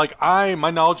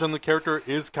 my knowledge on the character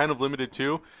is kind of limited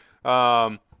too.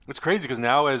 It's crazy because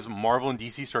now as Marvel and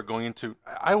DC start going into,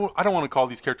 I don't want to call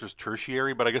these characters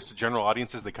tertiary, but I guess to general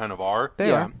audiences they kind of are.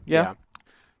 They are. Yeah.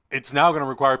 It's now going to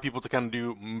require people to kind of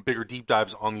do bigger deep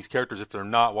dives on these characters if they're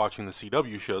not watching the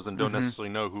CW shows and don't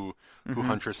necessarily know who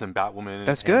Huntress and Batwoman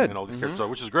and all these characters are,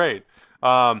 which is great.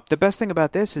 The best thing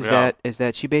about this is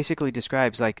that she basically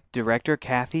describes like director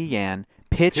Kathy Yan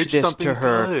pitched this to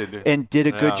her and did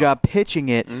a good job pitching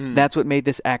it. That's what made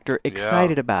this actor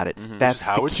excited about it. That's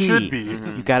how the it key. should be.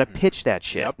 You got to pitch that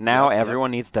shit. Now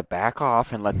everyone needs to back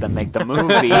off and let them make the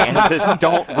movie and just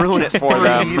don't ruin it for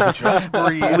them. Just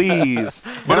breathe. Please.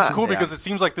 But it's cool because it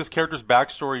seems like this character's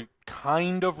backstory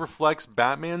kind of reflects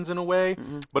Batman's in a way,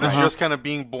 but it's just kind of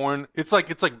being born. It's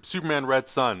like Superman Red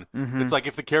Sun. It's like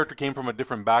if the character came from a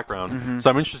different background. So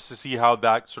I'm interested to see how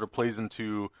that sort of plays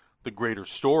into the greater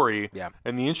story.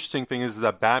 And the interesting thing is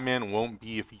that Batman won't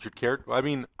be a featured character. I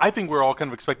mean, I think we're all kind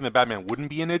of expecting that Batman wouldn't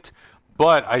be in it,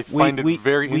 but I find it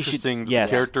very interesting that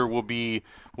the character will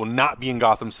not be in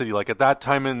Gotham City. Like at that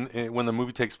time when the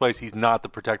movie takes place, he's not the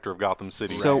protector of Gotham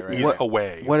City. So he's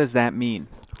away. What does that mean?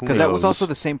 Because that was also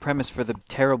the same premise for the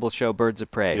terrible show Birds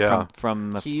of Prey from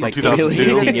like 16 years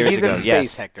he's ago. in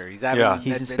space, Hector. He's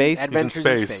in space. Adventures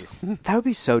in space. That would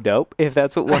be so dope if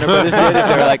that's what Warner Brothers did. If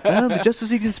they were like, oh, the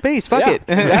Justice League's in space. Fuck it.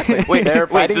 Exactly. Wait, they're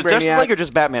fighting is it Justice League or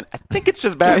just Batman? I think it's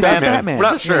just Batman. It's just Batman. We're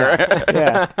not sure.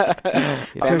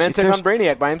 Batman took on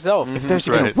Brainiac by himself. If there's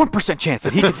even a 1% chance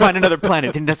that he can find another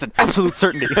planet, then that's an absolute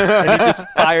certainty. And he just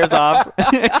fires off,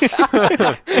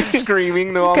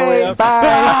 screaming all the way up.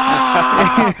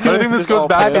 Bye. But I think this goes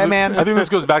back. Batman. I think this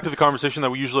goes back to the conversation that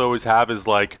we usually always have: is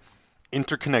like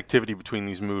interconnectivity between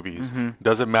these movies.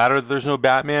 Does it matter that there's no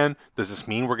Batman? Does this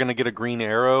mean we're going to get a Green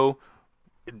Arrow?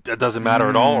 It doesn't matter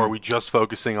at all. Or are we just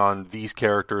focusing on these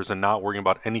characters and not worrying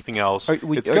about anything else?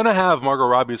 It's going to have Margot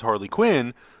Robbie as Harley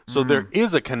Quinn, so there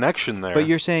is a connection there. But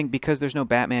you're saying because there's no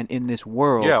Batman in this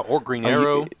world, or Green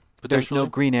Arrow. There's no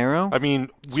Green Arrow? I mean,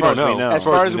 we don't know. As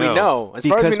far as we know. As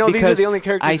far as we know, these are the only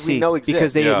characters we know exist.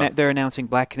 Because they're announcing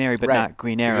Black Canary, but not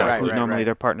Green Arrow, who normally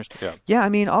they're partners. Yeah, I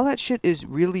mean, all that shit is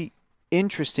really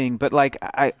interesting, but like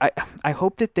I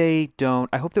hope that they don't.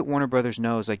 I hope that Warner Brothers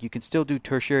knows like you can still do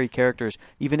tertiary characters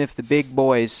even if the big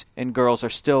boys and girls are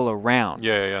still around.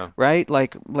 Yeah. Right?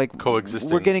 Like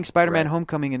coexisting. We're getting Spider-Man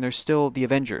Homecoming and there's still the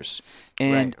Avengers.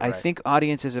 And I think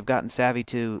audiences have gotten savvy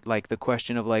to like the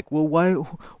question of like,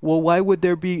 why would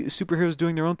there be superheroes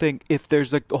doing their own thing if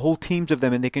there's like the whole teams of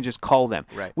them and they can just call them?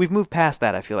 Right. We've moved past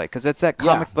that, I feel like, because that's that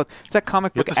comic book. It's that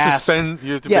comic book. You have to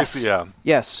basically,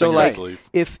 Yes. So like,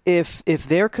 if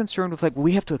they're concerned with like,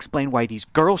 we have to explain why these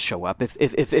girls show up.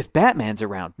 If Batman's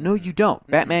around, no, you don't.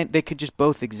 Batman, they could just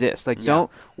both exist. Like,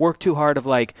 don't work too hard of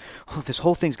like, this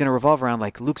whole thing's going to revolve around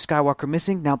like Luke Skywalker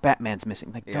missing, now Batman's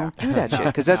missing. Like, don't do that shit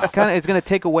because that kind of is going to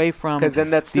take away from because then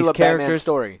that's still these a characters. Batman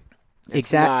story.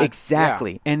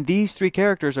 Exactly. Yeah. And these three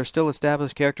characters are still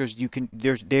established characters.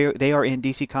 They are in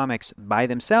DC Comics by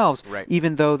themselves,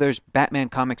 even though there's Batman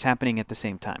comics happening at the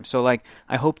same time. So like,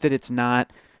 I hope that it's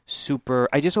not super.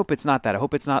 I just hope it's not that. I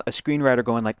hope it's not a screenwriter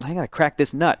going like, I gotta crack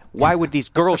this nut. Why would these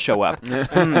girls show up?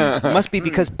 Must be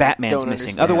because Batman's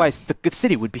missing. Otherwise, the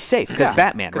city would be safe because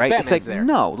Batman, right? Batman's it's like there.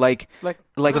 No, like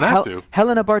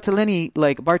Helena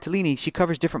Bartolini, she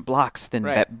covers different blocks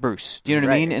than Bruce. Do you know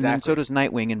what I mean? Exactly. And so does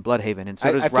Nightwing and Bloodhaven, and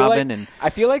so does Robin. I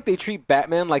feel like they treat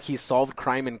Batman like he solved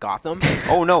crime in Gotham.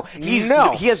 Oh no, he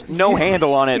has no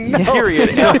handle on it. Period.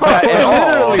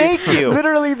 Thank you.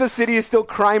 Literally, the city is still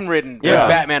crime ridden with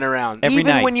Batman around. Every Even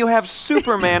night. when you have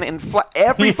Superman and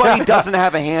everybody doesn't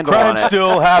have a handle Crime on it.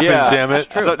 still happens, damn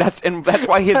it. So that's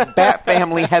why his Bat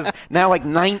family has now like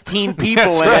 19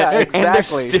 people in it, and they're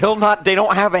still not. They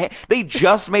don't have they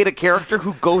just made a character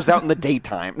who goes out in the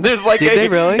daytime. There's like Did they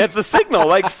really? That's the Signal.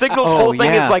 Like Signal's whole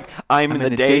thing is like I'm in the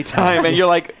daytime, and you're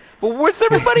like, well, what's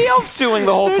everybody else doing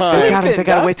the whole time? They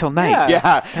gotta wait till night.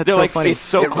 Yeah, that's they're so like funny. it's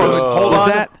so close. Hold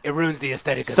on, it ruins the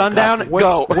aesthetic. Of sundown. The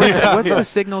Go. What's the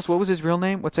Signals? What was his real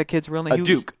name? What's that kid's real name?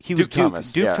 Duke. He was Duke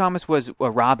Thomas. Duke Thomas was a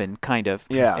Robin, kind of.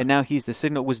 Yeah. And now he's the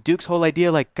Signal. Was Duke's whole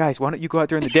idea like, guys, why don't you go out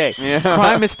during the day?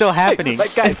 Crime is still happening.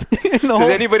 Like, guys, does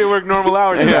anybody work normal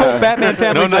hours? The whole Batman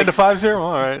family. No 9 to 5 0.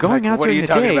 All right. Going out during the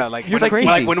day. What are you talking about? Like, you're crazy.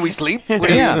 Like when we sleep?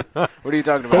 What are you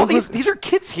talking about? All these are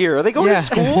kids here. Are they going to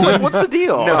school? Like, what's the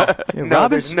deal? No,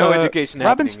 there's no education.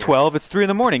 Robin's 12. It's 3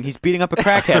 a.m. He's beating up a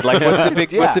crackhead. Like, what's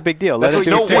the big deal?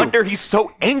 No wonder he's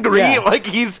so angry. Yeah. Like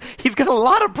he's got a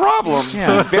lot of problems.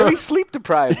 Yeah. He's very sleep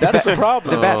deprived. That's the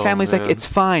problem. The Bat family's like, it's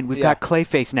fine. We've got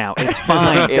Clayface now. It's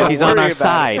fine. He's on our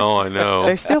side. Oh, I know.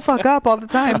 They still fuck up all the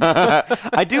time.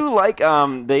 I do like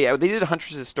they did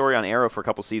Huntress's story on Arrow for a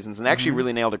couple seasons and actually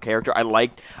really nailed her character.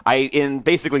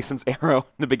 Basically since Arrow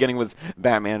in the beginning was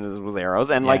Batman was Arrows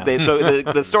and like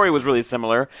the story was really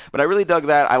similar. But I really dug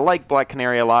that. I like Black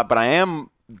Canary a lot, but I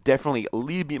am definitely a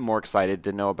little bit more excited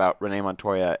to know about Renee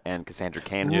Montoya and Cassandra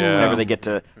Cain whenever they get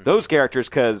to those characters,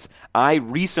 because I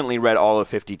recently read all of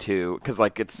 52 because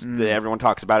like everyone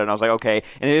talks about it, and I was like, okay,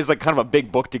 and it is like kind of a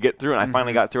big book to get through, and I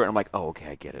finally got through it, and I'm like, oh, okay,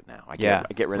 I get it now. I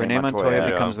get Renee Montoya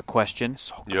becomes the question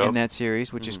in that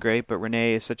series, which is great, but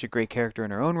Renee is such a great character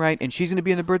in her own right, and she's going to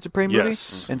be in the Birds of Prey movie,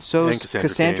 and so is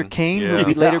Cassandra Cain,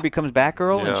 who later becomes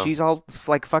Batgirl, and she's all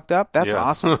like fucked up. That's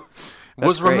awesome.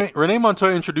 Was Renee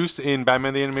Montoya introduced in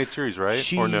Batman the Animated Series,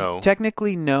 right? Or no?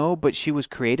 Technically no, but she was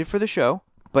created for the show.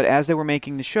 But as they were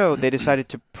making the show, they decided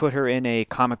to put her in a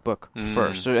comic book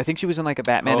first. So I think she was in like a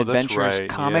Batman Adventures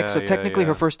comic. So technically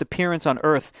her first appearance on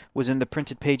Earth was in the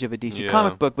printed page of a DC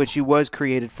comic book, but she was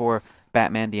created for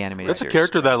Batman the Animated Series. That's a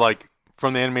character that like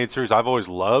from the animated series I've always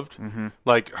loved.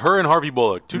 Like her and Harvey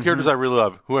Bullock, two characters I really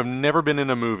love, who have never been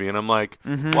in a movie, and I'm like,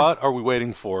 what are we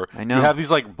waiting for? I know. You have these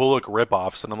like Bullock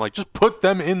ripoffs, and I'm like, just put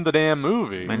them in the damn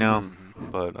movie. I know.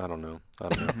 But I don't know.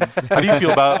 How do you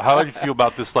feel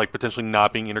about this like potentially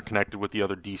not being interconnected with the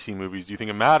other DC movies? Do you think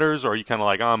it matters, or are you kind of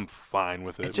like, I'm fine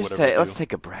with it? Let's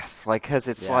take a breath, like, because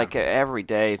it's like every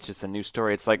day it's just a new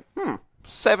story. It's like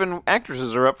 7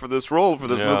 actresses are up for this role for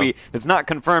this movie. It's not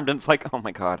confirmed, and it's like, oh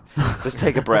my god, just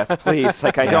take a breath, please.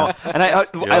 Like I don't. And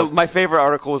I my favorite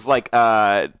article was like,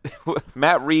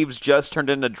 Matt Reeves just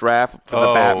turned in a draft for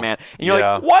the Batman, and you're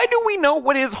like, why do we know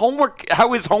what his homework?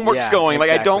 How his homework's going? Like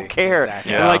I don't care.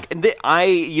 Exactly.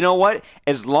 And you know what?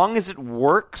 As long as it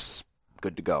works.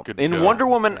 Good to go. Wonder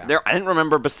Woman, I didn't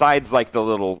remember besides like the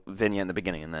little vignette in the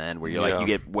beginning and the end where you're like, you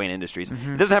get Wayne Industries.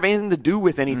 It doesn't have anything to do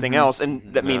with anything else, and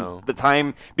the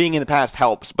time being in the past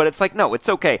helps. But it's like, no, it's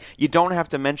okay. You don't have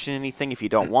to mention anything if you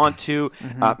don't want to.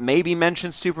 Maybe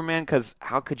mention Superman, because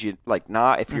how could you like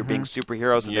not if you're being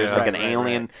superheroes and there's like an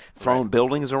alien throwing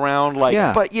buildings around,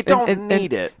 like, but you don't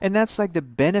need it. And that's like the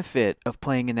benefit of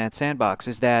playing in that sandbox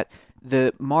is that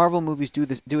the Marvel movies do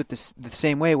it the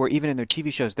same way, where even in their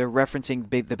TV shows, they're referencing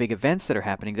the big events that are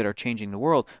happening that are changing the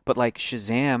world. But like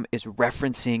Shazam is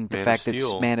referencing the fact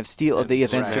that Man of Steel, of the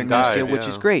events during Man of Steel, which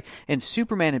is great. And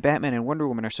Superman and Batman and Wonder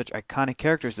Woman are such iconic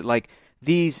characters that like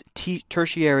these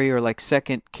tertiary or like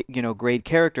second, grade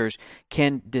characters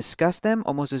can discuss them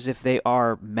almost as if they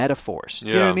are metaphors. Do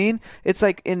you know what I mean? It's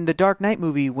like in the Dark Knight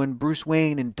movie when Bruce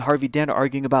Wayne and Harvey Dent are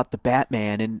arguing about the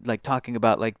Batman and like talking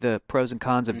about like the pros and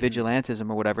cons of vigilantism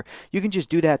or whatever. You can just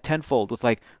do that tenfold with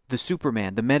like the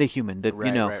Superman, the metahuman,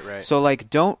 Right. So like,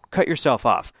 don't cut yourself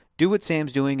off. Do what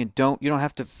Sam's doing, and you don't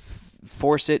have to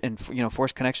force it and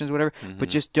force connections or whatever. But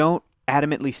just don't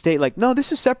adamantly state like, no,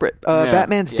 this is separate.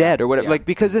 Batman's dead or whatever. Like,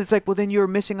 because it's like, well, then you're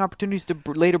missing opportunities to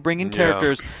later bring in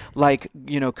characters like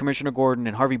Commissioner Gordon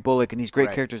and Harvey Bullock and these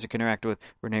great characters that can interact with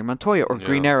Renee Montoya or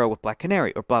Green Arrow with Black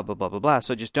Canary or blah blah blah blah blah.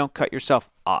 So just don't cut yourself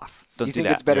off. Don't you do think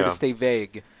that. It's better to stay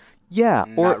vague? Yeah,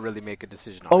 or or not really make a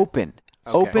decision. Open.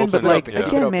 Open, but like again,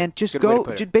 open. man, just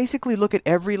basically look at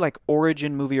every like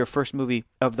origin movie or first movie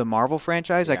of the Marvel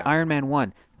franchise. Like Iron Man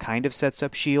 1 kind of sets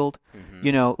up Shield,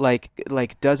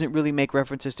 like doesn't really make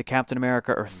references to Captain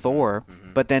America or Thor,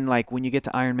 but then like when you get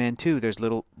to Iron Man 2, there's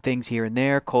little things here and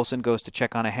there. Coulson goes to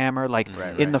check on a hammer, like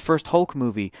in the first Hulk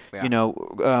movie,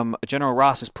 General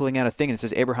Ross is pulling out a thing and it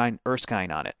says Abraham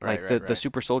Erskine on it, the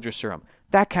super soldier serum.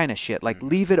 That kind of shit. Like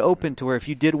leave it open to where if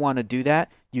you did want to do that,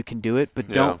 you can do it, but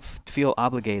don't feel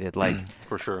obligated. Like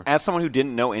for sure. As someone who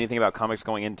didn't know anything about comics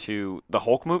going into the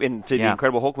Hulk movie, into the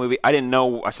Incredible Hulk movie, I didn't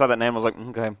know. I saw that name, I was like,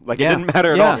 okay, like it didn't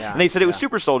matter at all. Yeah. And they said it was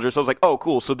super soldier, so I was like, oh,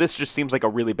 cool. So this just seems like a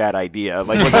really bad idea.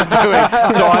 Like what they're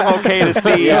doing. So I'm okay to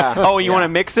see. Oh, you want to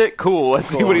mix it? Cool. Let's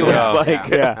see what he looks like.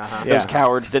 Those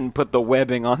cowards didn't put the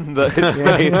webbing on his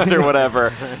face or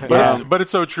whatever. But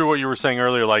it's so true what you were saying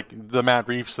earlier, like the Matt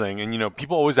Reeves thing, and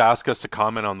people always ask us to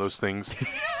comment on those things,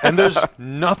 and there's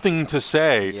nothing to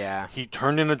say. He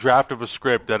turned in a draft of a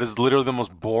script that is literally the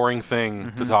most boring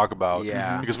thing to talk about.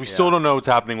 Because we still don't know what's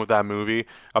happening with that movie.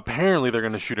 Apparently, they're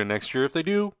going to shoot it next year. If they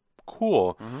do,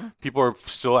 cool. People are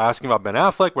still asking about Ben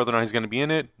Affleck, whether or not he's going to be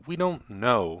in it. We don't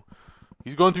know.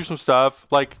 He's going through some stuff.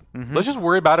 Like, let's just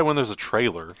worry about it when there's a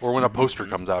trailer or when a poster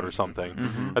comes out or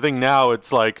something. I think now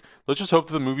it's like, let's just hope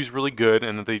that the movie's really good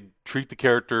and that they treat the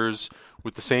characters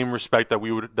with the same respect that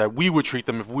we would treat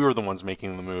them if we were the ones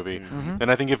making the movie. And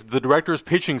I think if the director is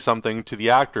pitching something to the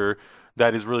actor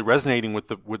that is really resonating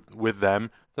with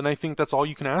them, then I think that's all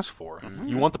you can ask for.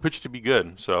 You want the pitch to be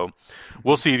good. So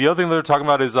we'll see. The other thing that they're talking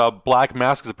about is Black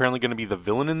Mask is apparently going to be the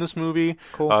villain in this movie.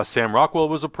 Cool. Sam Rockwell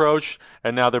was approached,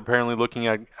 and now they're apparently looking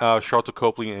at Charlton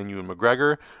Copley and Ewan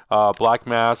McGregor. Black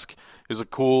Mask is a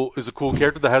cool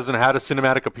character that hasn't had a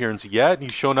cinematic appearance yet.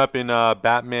 He's shown up in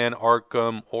Batman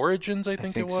Arkham Origins, I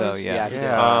think it was. So, yeah.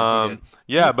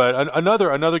 He did. But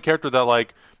another character that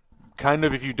like kind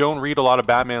of, if you don't read a lot of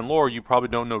Batman lore, you probably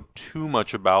don't know too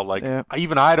much about. Like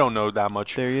even I don't know that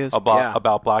much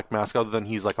about Black Mask, other than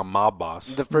he's like a mob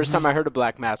boss. The first time I heard of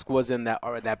Black Mask was in that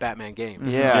Batman game.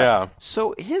 Yeah.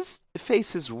 So his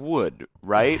face is wood,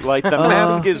 right? Like the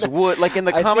mask is wood. Like in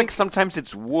the comics, sometimes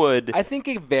it's wood. I think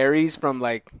it varies from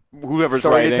like whoever's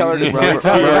writing.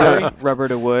 Rubber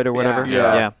to wood or whatever.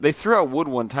 Yeah. They threw out wood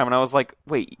one time, and I was like,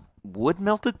 wait. Wood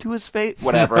melted to his face?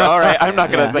 Whatever. All right, I'm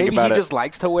not going to think about it. Maybe he just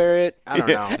likes to wear it. I don't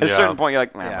know. At a certain point, you're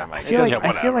like, I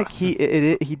feel like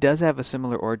he does have a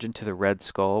similar origin to the Red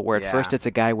Skull, where at first it's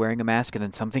a guy wearing a mask, and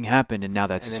then something happened, and now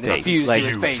that's his face.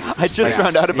 His face. I just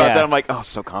found out about that. I'm like, oh,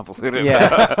 so complicated.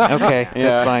 Yeah. Okay,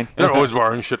 that's fine. They're always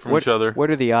borrowing shit from each other.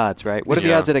 What are the odds, right? What are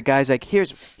the odds that a guy's like,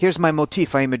 here's my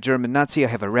motif. I am a German Nazi. I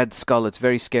have a red skull. It's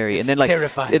very scary. It's and then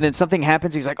terrifying. And then something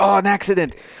happens. He's like, oh, an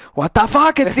accident. What the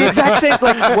fuck? It's the exact same.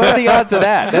 Like, what are the odds of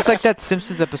that? That's like that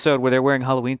Simpsons episode where they're wearing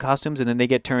Halloween costumes and then they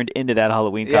get turned into that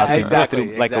Halloween costume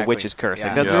through like a witch's curse. Yeah.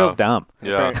 Like, that's real dumb.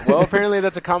 Yeah. Well, apparently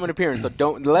that's a common appearance. So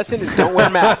the lesson is don't wear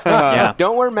masks.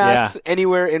 Don't wear masks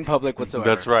anywhere in public whatsoever.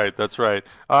 That's right.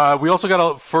 We also got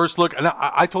a first look, and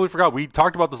I totally forgot. We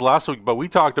talked about this last week, but we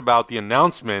talked about the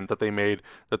announcement that they made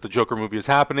that the Joker movie is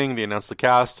happening. They announced the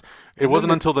cast. It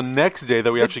wasn't until the next day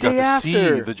that we actually got to see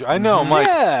the. I know. I'm like,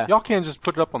 y'all can't just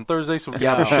put it up on Thursday so we can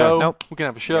have a show. Nope. We can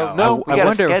have a show. No, we got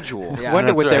a schedule. I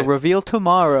wonder what they reveal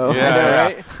tomorrow. Yeah,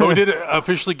 right? But we did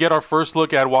officially get our first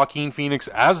look at Joaquin Phoenix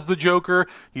as the Joker.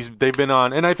 They've been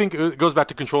on, and I think it goes back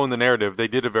to controlling the narrative. They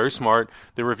did it very smart.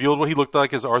 They revealed what he looked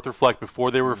like as Arthur Fleck before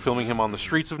they were filming him on the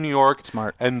streets of New York.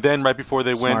 Smart. And then right before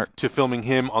they went to filming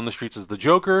him on the streets as the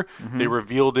Joker, they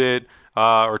revealed it.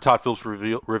 Or Todd Phillips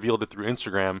revealed it through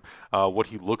Instagram, what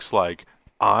he looks like.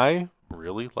 I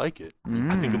really like it.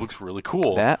 I think it looks really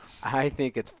cool. I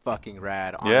think it's fucking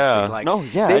rad, honestly.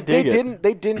 Yeah.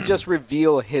 They didn't just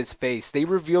reveal his face. They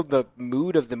revealed the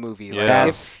mood of the movie. Yeah.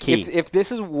 That's key. If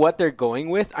this is what they're going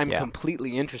with, I'm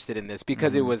completely interested in this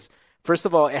because it was, first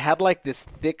of all, it had like this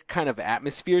thick kind of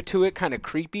atmosphere to it, kind of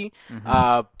creepy,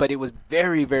 but it was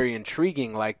very, very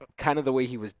intriguing. Like kind of the way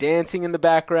he was dancing in the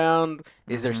background.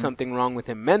 Is there something wrong with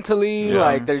him mentally?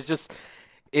 Like there's just...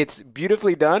 It's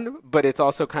beautifully done, but it's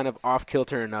also kind of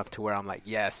off-kilter enough to where I'm like,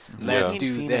 yes, let's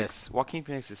do this. Joaquin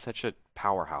Phoenix is such a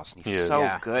powerhouse, and he's He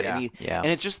so good. Yeah.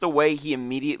 And it's just the way he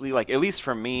immediately, like, at least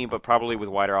for me, but probably with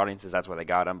wider audiences, that's why they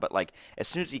got him. But, like, as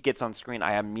soon as he gets on screen,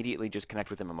 I immediately just connect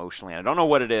with him emotionally. And I don't know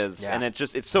what it is. Yeah. And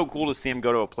it's so cool to see him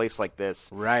go to a place like this.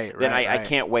 Right. I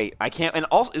can't wait. and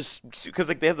also, because,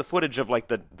 like, they have the footage of, like,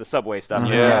 the subway stuff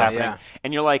that's happening. Yeah.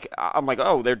 And you're like, I'm like,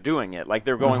 oh, they're doing it. Like,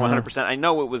 they're going 100%. I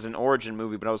know it was an origin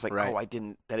movie, but I was like, that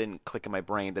didn't click in my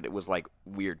brain that it was, like,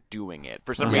 we're doing it.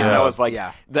 For some reason, I was like,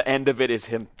 the end of it is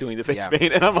him doing the face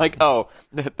paint. And I'm like, oh,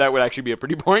 that would actually be a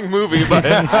pretty boring movie, but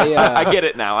I get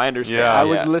it now. I understand. Yeah. I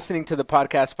was listening to the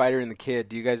podcast Fighter and the Kid.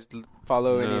 Do you guys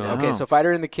follow any? Okay, so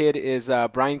Fighter and the Kid is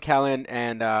Brian Callen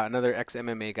and another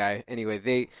ex-MMA guy.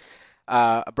 Anyway,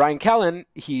 Brian Callen,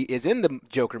 he is in the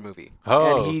Joker movie.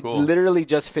 And he literally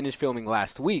just finished filming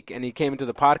last week, and he came into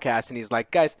the podcast, and he's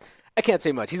like, guys, I can't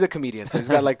say much. He's a comedian, so he's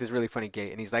got like this really funny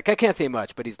gait, and he's like, I can't say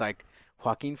much, but he's like,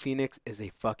 Joaquin Phoenix is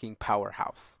a fucking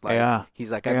powerhouse. Like,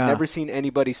 he's like, I've never seen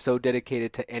anybody so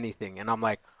dedicated to anything. And I'm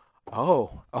like,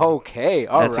 oh, okay,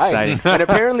 all right. Exciting. And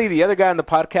apparently the other guy on the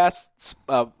podcast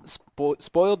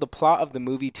spoiled the plot of the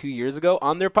movie 2 years ago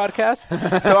on their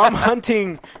podcast. So I'm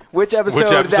hunting which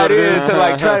episode that is to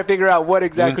like try to figure out what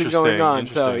exactly is going on.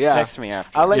 So text me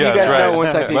after. I'll let you guys know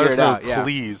once I figure it out.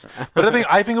 Please. But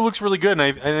I think it looks really good,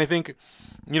 and I think,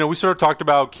 you know, we sort of talked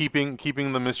about keeping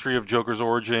the mystery of Joker's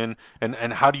origin,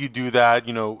 and how do you do that?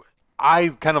 You know, I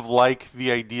kind of like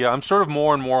the idea. I'm sort of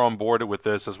more and more on board with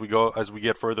this as we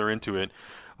get further into it,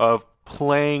 of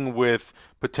playing with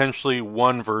potentially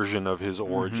one version of his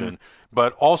origin,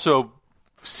 but also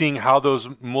seeing how those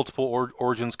multiple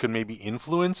origins could maybe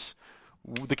influence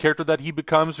the character that he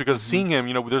becomes, because seeing him,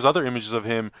 you know, there's other images of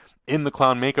him in the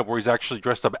clown makeup where he's actually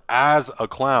dressed up as a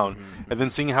clown, and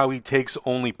then seeing how he takes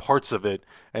only parts of it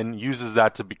and uses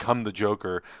that to become the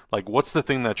Joker. Like, what's the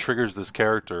thing that triggers this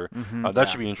character? That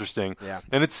should be interesting. Yeah.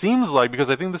 And it seems like, because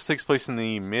I think this takes place in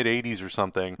the mid 80s or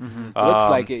something. Looks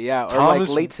like it, yeah. Or like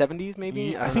late 70s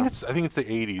maybe? I think it's the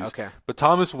 80s. Okay. But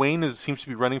Thomas Wayne seems to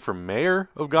be running for mayor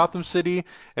of Gotham City,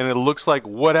 and it looks like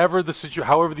however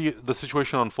the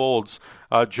situation unfolds,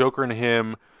 Joker and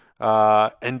him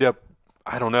end up,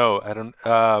 I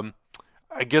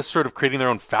guess sort of creating their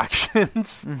own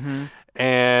factions.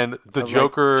 And the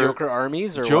Joker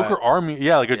armies, or Joker army,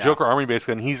 like a Joker army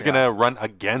basically, and he's gonna run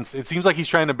against. It seems like he's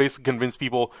trying to basically convince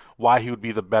people why he would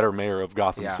be the better mayor of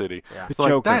Gotham City.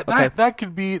 So like that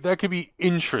could be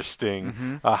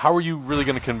interesting. How are you really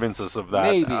going to convince us of that?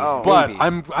 Maybe, but maybe.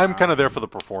 I'm kind of there for the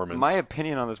performance. My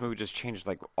opinion on this movie just changed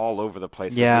like all over the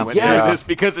place.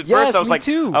 Because at first I was like,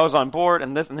 I was on board,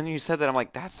 and then you said that, I'm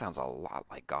like, that sounds a lot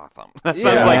like Gotham. That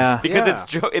sounds like, because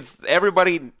it's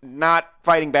everybody not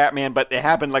fighting Batman, but it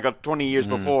happened like 20 years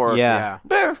before.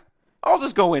 I'll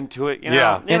just go into it. You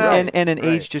know? And an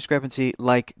age discrepancy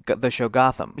like the show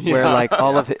Gotham, where like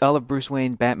all of Bruce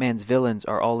Wayne, Batman's villains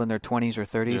are all in their 20s or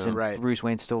 30s, and Bruce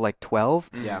Wayne's still like 12.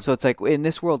 So it's like, in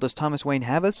this world, does Thomas Wayne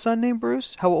have a son named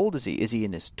Bruce? How old is he? Is he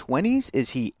in his 20s?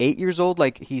 Is he 8 years old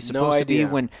like he's supposed to be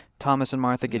when Thomas and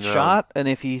Martha get shot? And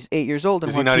if he's 8 years old and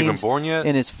is he not even born yet?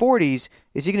 In his 40s,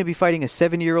 is he going to be fighting a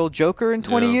 70-year-old Joker in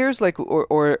 20 years? Like,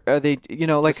 or are they, you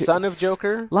know, like the son of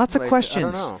Joker? Lots of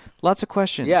questions. I don't know. Lots of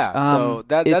questions. Yeah. So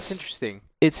that's interesting.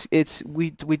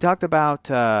 We talked about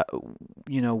what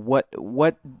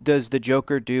does the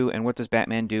Joker do and what does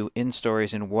Batman do in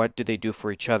stories, and what do they do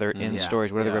for each other in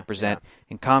stories? What do they represent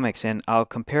in comics? And I'll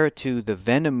compare it to the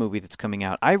Venom movie that's coming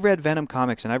out. I've read Venom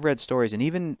comics and I've read stories, and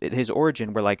even his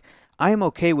origin, where like I am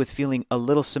okay with feeling a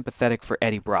little sympathetic for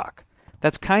Eddie Brock.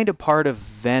 That's kind of part of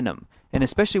Venom. And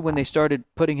especially when they started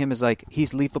putting him as like,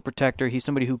 he's lethal protector, he's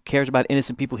somebody who cares about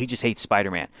innocent people, he just hates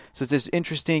Spider-Man. So it's this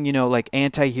interesting, you know, like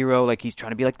anti-hero, like he's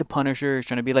trying to be like the Punisher, he's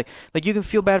trying to be like you can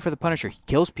feel bad for the Punisher. He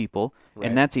kills people,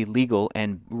 and that's illegal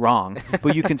and wrong,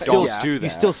 but you can still you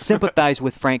still sympathize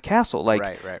with Frank Castle,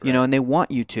 like you know, and they want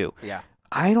you to. Yeah.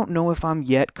 I don't know if I'm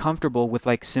yet comfortable with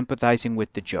like sympathizing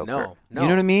with the Joker. No. You know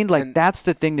what I mean? Like that's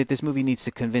the thing that this movie needs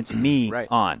to convince me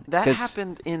on. That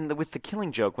happened with the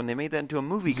Killing Joke when they made that into a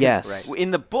movie. Yes.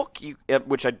 In the book,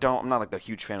 which I'm not like a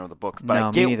huge fan of the book,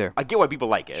 but me neither. I get why people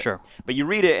like it. Sure. But you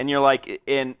read it and you're like,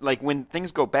 when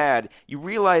things go bad, you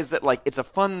realize that like it's a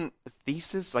fun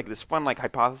thesis, like this fun like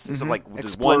hypothesis of like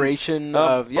exploration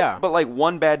but like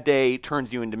one bad day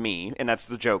turns you into me, and that's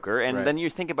the Joker. And then you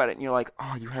think about it and you're like,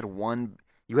 oh, you had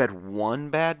one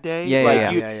bad day.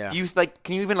 Yeah. You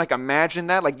can you even like imagine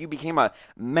that? Like you became a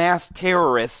mass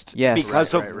terrorist Yes.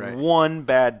 because of one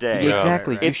bad day. Yeah,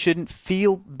 exactly. You shouldn't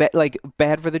feel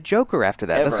bad for the Joker after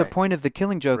that. That's the point of the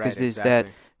Killing Joke is that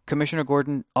Commissioner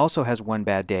Gordon also has one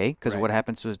bad day because of what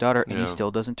happens to his daughter, and he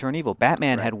still doesn't turn evil.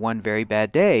 Batman had one very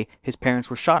bad day. His parents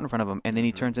were shot in front of him, and then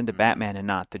he turns into Batman and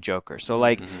not the Joker. So,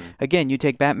 again, you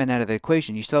take Batman out of the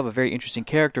equation, you still have a very interesting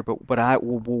character, but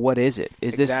what is it?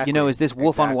 Is this, is this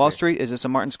Wolf on Wall Street? Is this a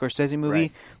Martin Scorsese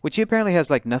movie, which he apparently has,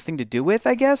 like, nothing to do with,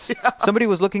 I guess? Yeah. Somebody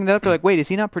was looking that up. They're like, wait, is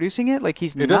he not producing it? Like,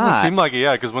 he's not. It doesn't seem like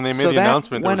it, because when they made the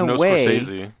announcement, there was no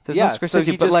Scorsese. There's no Scorsese, so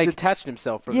he but, just detached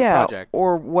himself from the project.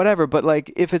 Or whatever, but,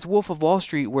 like, if it's Wolf of Wall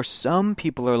Street, where some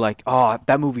people are like, oh,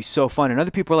 that movie's so fun, and other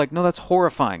people are like, no, that's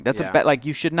horrifying. That's like,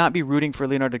 you should not be rooting for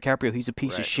Leonardo DiCaprio. He's a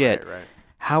piece of shit. Right.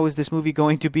 How is this movie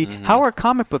going to be? How are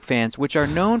comic book fans, which are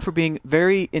known for being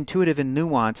very intuitive and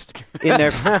nuanced in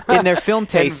their film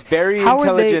taste, and very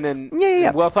intelligent and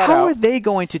well thought out, how are they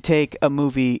going to take a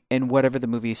movie and whatever the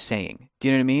movie is saying? Do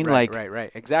you know what I mean?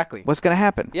 Right. Exactly. What's going to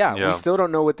happen? Yeah, we still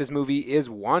don't know what this movie is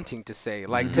wanting to say.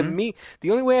 Like to me, the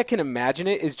only way I can imagine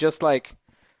it is just like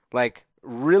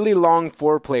really long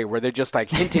foreplay where they're just like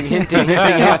hinting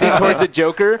towards the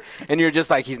Joker, and you're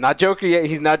just like, he's not Joker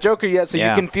yet, so you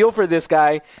can feel for this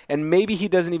guy, and maybe he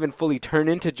doesn't even fully turn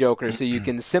into Joker, so you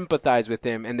can sympathize with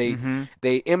him, and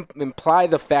they imply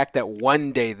the fact that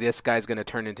one day this guy's going to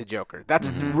turn into Joker.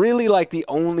 That's really like the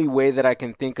only way that I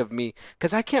can think of me,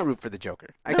 because I can't root for the Joker.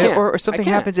 I can't. Or something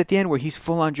happens at the end where he's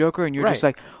full on Joker, and you're just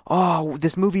like, oh,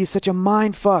 this movie is such a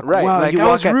mind fuck. Right. Wow, like, I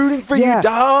was rooting for you,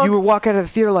 dog. You would walk out of the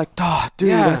theater like, oh, dude,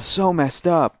 that's so messed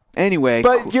up. Anyway.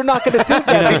 But you're not going to think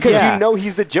that because you know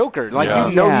he's the Joker. Like,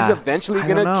 you know he's eventually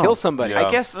going to kill somebody.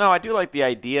 I guess, I do like the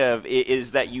idea of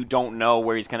is that you don't know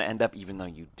where he's going to end up, even though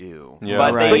you do. Yeah.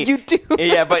 But you do.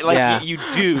 Yeah, but like you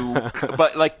do.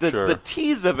 But like the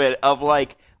tease of it, of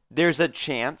like, there's a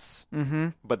chance,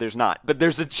 but there's not. But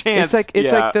there's a chance.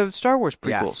 It's like the Star Wars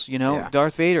prequels,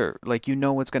 Darth Vader, like, you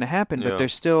know what's going to happen, but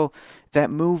there's still that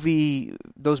movie,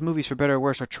 those movies, for better or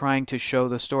worse, are trying to show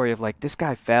the story of, like, this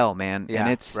guy fell, man,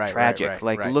 and it's tragic.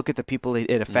 Look at the people it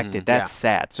affected. That's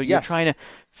sad. So you're trying to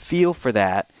feel for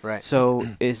that. Right. So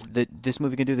is this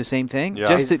movie going to do the same thing?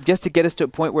 Yeah. Just to get us to a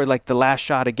point where, like, the last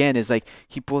shot again is, like,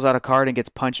 he pulls out a card and gets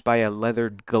punched by a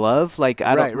leathered glove? Like,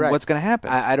 I don't what's going to happen?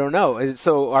 I don't know.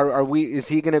 So are we? Is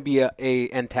he going to be a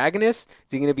antagonist?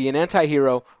 Is he going to be an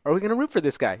anti-hero? Or are we going to root for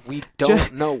this guy? We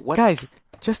don't know what. Guys,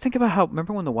 just think about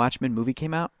remember when the Watchmen movie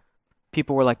came out?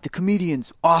 People were like, the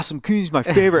comedian's awesome. Comedian's my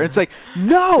favorite. And it's like,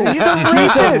 no, he's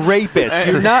a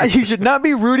rapist. You should not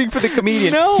be rooting for the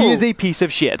comedian. No. He is a piece of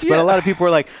shit. Yeah. But a lot of people were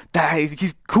like,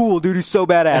 he's cool, dude. He's so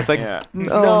badass. Like,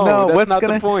 no, that's not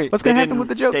the point. What's going to happen with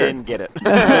the Joker? They didn't get it.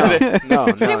 No.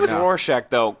 Same with Rorschach,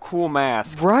 though. Cool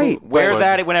mask. Right. Wear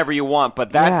that whenever you want.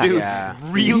 But that dude's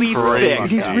really sick.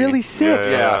 He's really sick.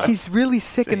 Yeah. He's really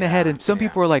sick in the head. And some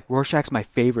people are like, Rorschach's my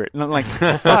favorite. And I'm like,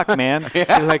 well, fuck, man.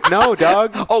 You're like, no,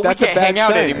 dog. Oh, that's we can't hang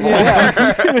out anymore.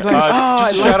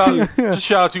 Just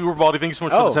shout out to Uberbaldi. Thank you so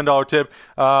much for the $10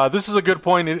 tip. This is a good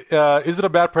point. Is it a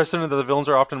bad precedent that the villains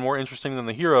are often more interesting than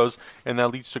the heroes, and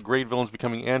that leads to great villains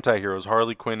becoming anti-heroes?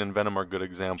 Harley Quinn and Venom are good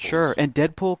examples. Sure, and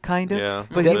Deadpool kind of. Yeah,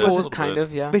 but Deadpool is kind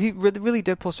of, But he really,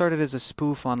 Deadpool started as a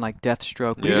spoof on, like,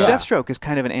 Deathstroke. But Deathstroke is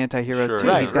kind of an anti-hero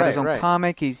too. He's got his own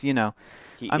comic. He's He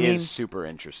is super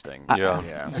interesting. They're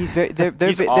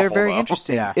very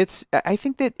interesting. Yeah. I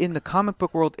think that in the comic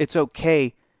book world, it's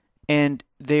okay, and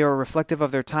they are reflective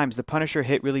of their times. The Punisher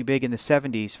hit really big in the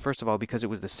 70s, first of all, because it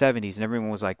was the 70s, and everyone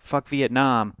was like, fuck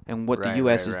Vietnam and what the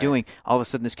U.S. is doing. All of a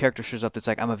sudden, this character shows up that's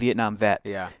like, I'm a Vietnam vet,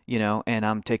 and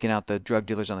I'm taking out the drug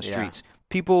dealers on the streets.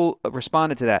 People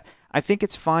responded to that. I think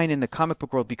it's fine in the comic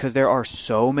book world because there are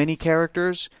so many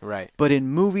characters. Right. But in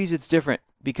movies, it's different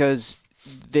because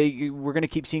we're going to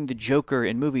keep seeing the Joker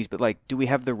in movies, but, like, do we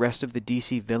have the rest of the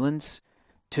DC villains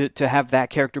to have that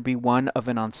character be one of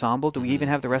an ensemble? Do we even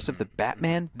have the rest of the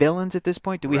Batman villains at this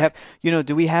point? Do we have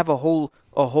a whole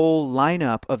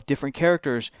lineup of different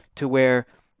characters to where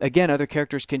again, other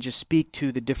characters can just speak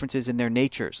to the differences in their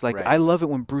natures. Like, I love it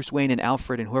when Bruce Wayne and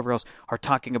Alfred and whoever else are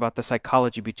talking about the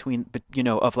psychology between,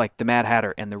 of like the Mad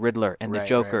Hatter and the Riddler and the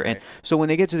Joker. And so when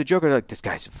they get to the Joker, they're like, this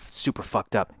guy's super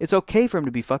fucked up. It's okay for him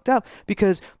to be fucked up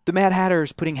because the Mad Hatter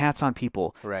is putting hats on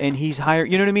people. Right. And he's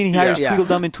hired, you know what I mean? He hires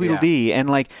Tweedledum and Tweedledee. And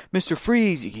like Mr.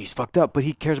 Freeze, he's fucked up, but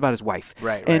he cares about his wife.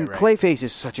 And Clayface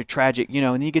is such a tragic, and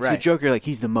then you get to the Joker, like,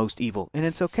 he's the most evil. And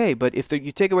it's okay. But if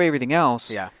you take away everything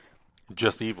else.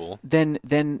 Just evil. Then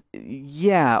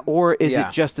or is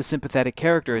it just a sympathetic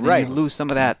character, and then you lose some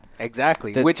of that.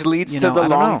 Exactly, which leads to the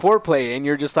long foreplay, and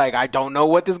you're just like, I don't know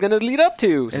what this is going to lead up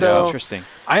to. It's interesting.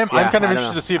 I'm kind of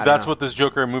interested to see if that's what this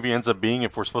Joker movie ends up being,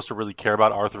 if we're supposed to really care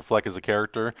about Arthur Fleck as a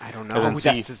character. I don't know.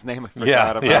 That's his name. I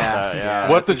forgot about that.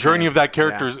 What the journey of that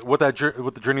character what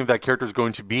the journey of that character is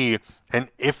going to be, and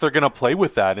if they're going to play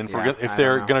with that, and if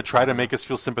they're going to try to make us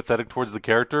feel sympathetic towards the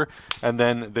character, and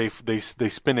then they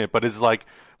spin it. But it's like,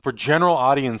 for general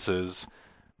audiences,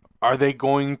 are they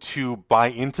going to buy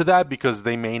into that because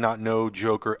they may not know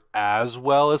Joker as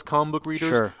well as comic book readers?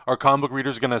 Sure. Are comic book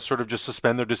readers going to sort of just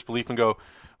suspend their disbelief and go,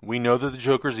 we know that the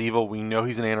Joker's evil, we know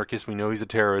he's an anarchist, we know he's a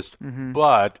terrorist,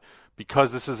 but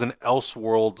because this is an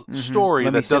Elseworld story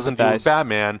that doesn't deal with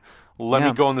Batman, let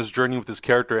me go on this journey with this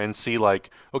character and see,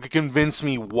 like, okay, convince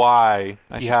me why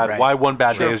why one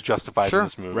bad day is justified in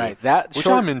this movie. Right. Which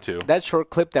I'm into. That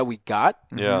short clip that we got,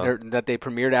 that they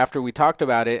premiered after we talked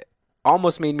about it,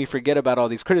 almost made me forget about all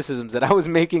these criticisms that I was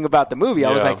making about the movie.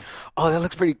 I was like, oh, that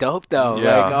looks pretty dope, though.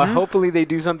 Like, hopefully they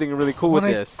do something really cool with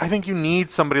this. I think you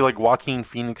need somebody like Joaquin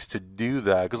Phoenix to do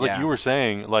that. Because like you were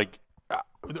saying, like,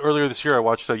 earlier this year I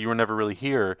watched You Were Never Really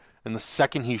Here, and the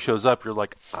second he shows up, you're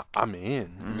like, I'm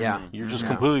in. Yeah. You're just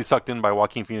completely sucked in by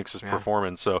Joaquin Phoenix's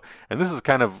performance. So, and this is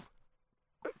kind of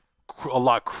a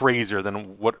lot crazier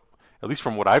than what, at least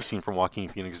from what I've seen from Joaquin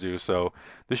Phoenix do. So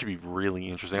this should be really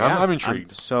interesting. I'm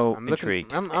intrigued. I'm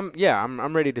intrigued.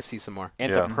 I'm ready to see some more.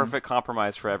 And it's a perfect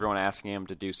compromise for everyone asking him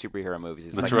to do superhero movies.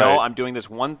 He's That's like, no, I'm doing this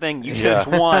one thing. You chose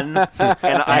one. And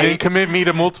I didn't commit me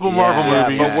to multiple Marvel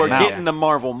movies. But we're getting the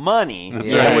Marvel money.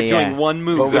 That's right. We're doing one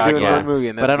movie. But we're doing one movie.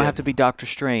 And but I don't have to be Doctor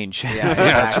Strange.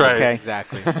 That's right. Okay.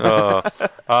 Exactly. So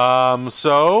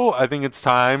I think it's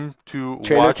time to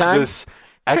watch this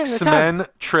X-Men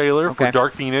trailer for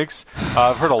Dark Phoenix.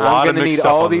 I've heard a lot of mixed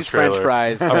stuff on this trailer. I'm going to need all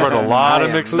these French fries. I've heard a lot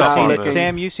of mixed stuff on this.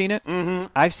 Sam, you seen it? Mm-hmm.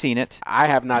 I've seen it. I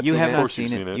have not seen it. You have not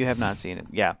seen it. You have not seen it.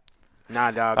 Yeah.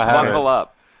 Nah, dog. Buckle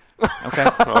up. Okay.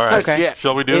 All right. Okay.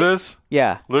 Shall we do this?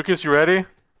 Yeah. Lucas, you ready?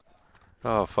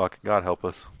 Oh, fuck. God help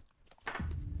us.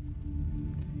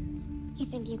 You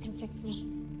think you can fix me?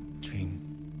 Jean,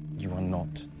 you are not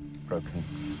broken.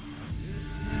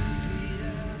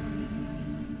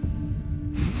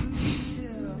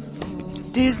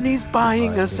 Disney's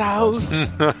buying us out.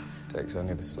 Takes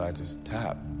only the slightest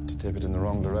tap to tip it in the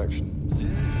wrong direction.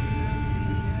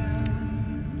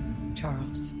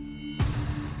 Charles,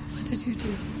 what did you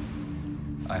do?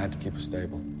 I had to keep her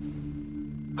stable.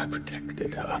 I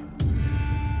protected her.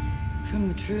 From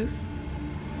the truth?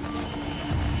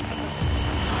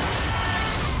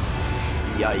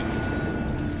 Yikes.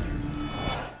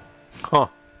 Huh.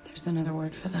 There's another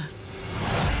word for that.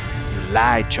 You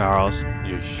lied, Charles.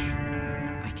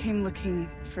 I came looking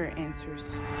for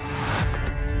answers.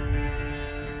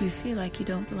 You feel like you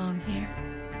don't belong here.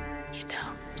 You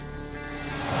don't.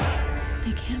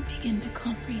 They can't begin to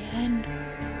comprehend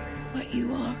what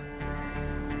you are.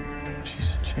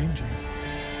 She's changing.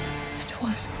 And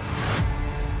what?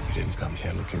 You didn't come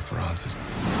here looking for answers.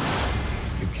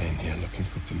 You came here looking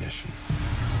for permission.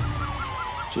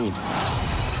 Jean.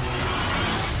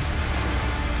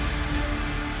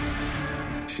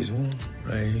 She's all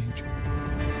rage,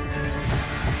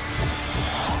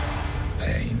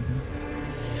 pain,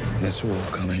 and it's all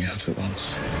coming out at once.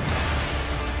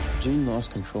 Jean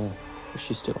lost control, but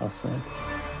she's still our friend.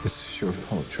 This is your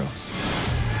fault, Charles.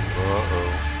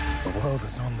 The world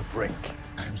is on the brink.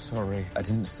 I'm sorry I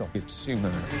didn't stop it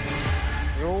sooner.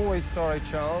 You're always sorry,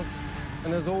 Charles,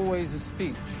 and there's always a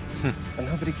speech, and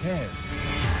nobody cares.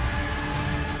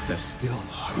 There's still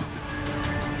hope.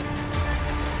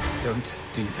 Don't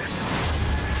do this.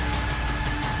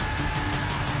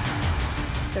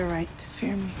 They're right to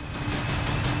fear me.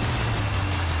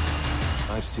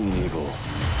 I've seen evil.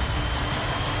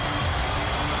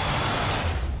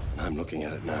 And I'm looking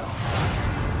at it now.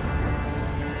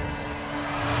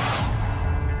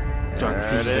 Dark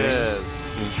There Phoenix. it is.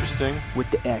 Interesting. With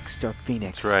the X, Dark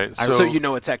Phoenix. That's right. So you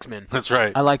know it's X-Men. That's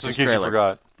right. I like Just this in case trailer. you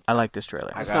forgot. I like this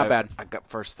trailer. It's not bad. I got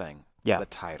first thing. Yeah. The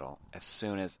title. As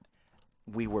soon as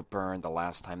we were burned the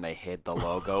last time they hid the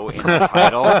logo in the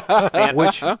title.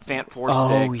 Fant Four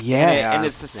Stick. Oh, yes. And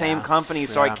it's the same company,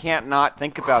 so I can't not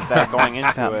think about that going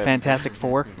into it. Fantastic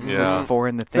Four. Yeah. 4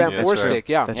 in the thing. Fant Four Stick,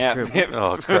 yeah. That's true.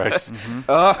 Oh, Christ.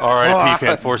 R.I.P.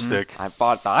 Fan Four Stick. I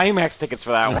bought the IMAX tickets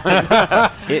for that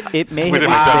one. It may We didn't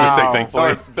make have that mistake,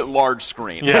 thankfully. But large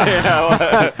screen.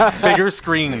 Yeah. Bigger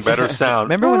screen, better sound.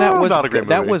 Remember when that was not a great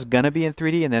that movie. was gonna be in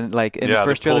 3D, and then like in Yeah, the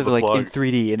first they pulled trailer, the like in plug.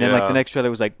 3D, and then like the next trailer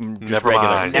was like just Never regular.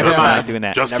 mind. Never Just mind mind. doing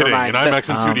that. Just Never kidding. mind. In IMAX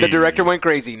and 2D. The director went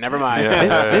crazy. Never mind.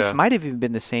 Yeah. This might have even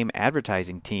been the same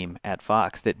advertising team at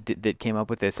Fox that came up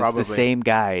with this. Probably. It's the same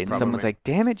guy, and someone's Probably. like,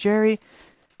 "Damn it, Jerry."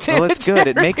 Damn Well, it, it's good.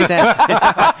 It makes sense.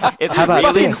 It's How about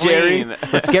really this? clean.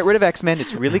 Let's get rid of X-Men.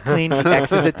 It's really clean.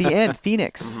 X is at the end.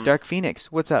 Phoenix, Dark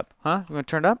Phoenix. What's up? Huh? You want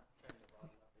to turn it up?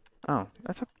 Oh,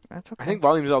 that's okay. I think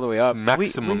volume's all the way up.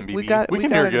 Maximum, we BB. got we we can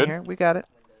got hear it in good. here. We got it.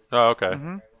 Oh, okay.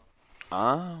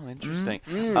 Oh, interesting.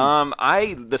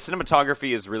 The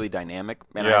cinematography is really dynamic,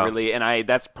 and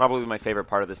that's probably my favorite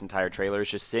part of this entire trailer is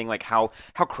just seeing like how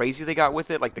crazy they got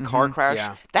with it, like the car crash.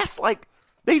 Yeah. That's like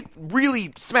they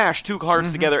really smashed two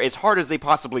cars together as hard as they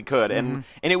possibly could, and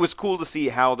it was cool to see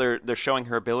how they're showing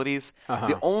her abilities.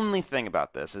 The only thing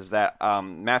about this is that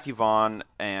Matthew Vaughn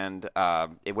and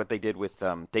what they did with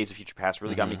Days of Future Past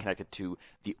really got me connected to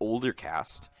the older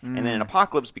cast, and then in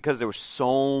Apocalypse, because there were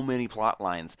so many plot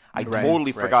lines, I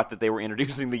totally forgot that they were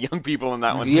introducing the young people in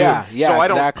that one too. Yeah, so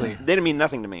exactly. They didn't mean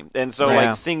nothing to me, and so Right.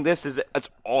 like seeing this it's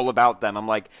all about them. I'm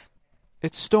like.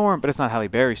 It's Storm, but it's not Halle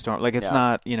Berry Storm. Like it's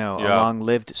not, a Yeah.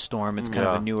 long-lived Storm. It's kind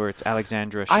of a newer. It's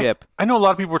Alexandra ship. I know a lot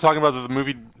of people were talking about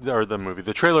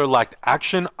the trailer lacked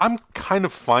action. I'm kind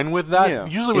of fine with that. Yeah.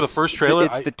 Usually with the first trailer,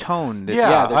 It's the tone. I'm they're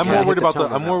more trying to worried hit the about tone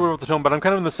I'm on more that worried about the tone, but I'm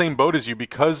kind of in the same boat as you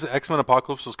because X-Men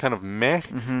Apocalypse was kind of meh,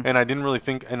 and I didn't really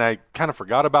think, and I kind of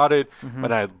forgot about it.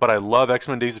 But I love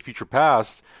X-Men Days of Future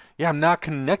Past. Yeah, I'm not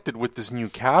connected with this new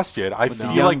cast yet. I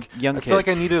feel like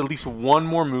I needed at least one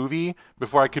more movie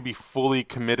before I could be fully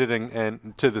committed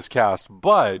and to this cast.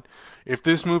 But if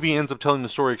this movie ends up telling the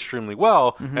story extremely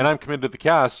well, and I'm committed to the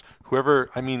cast,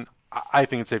 I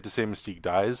think it's safe to say Mystique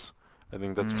dies. I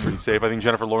think that's pretty safe. I think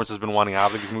Jennifer Lawrence has been wanting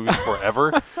out of these movies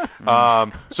forever.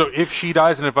 So if she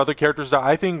dies and if other characters die,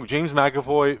 I think James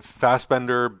McAvoy,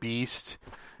 Fassbender, Beast.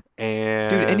 And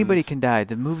Dude, anybody can die.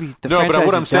 The movie, the no, franchise but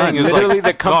what I'm is saying done. is Literally, like,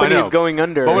 the company no, I is know. going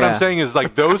under. But what I'm saying is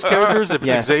like those characters, if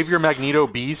Yes. it's Xavier, Magneto,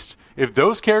 Beast, if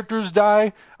those characters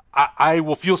die, I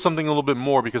will feel something a little bit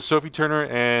more because Sophie Turner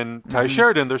and Ty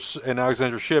Sheridan and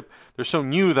Alexandra Shipp, they're so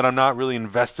new that I'm not really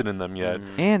invested in them yet.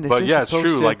 And this but is yeah, it's supposed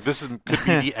true. to- Like this could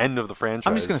be the end of the franchise.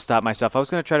 I'm just going to stop myself. I was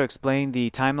going to try to explain the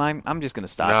timeline. I'm just going to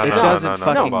stop. No, It no, doesn't no,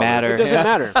 no, fucking no, matter. It doesn't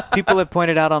matter. People have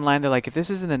pointed out online, they're like, if this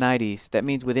is in the 90s, that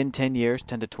means within 10 years,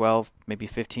 10 to 12, maybe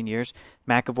 15 years,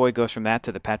 McAvoy goes from that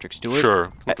to the Patrick Stewart. Sure.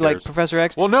 Who Like cares? Professor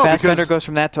X. Well, no, Fassbender because- goes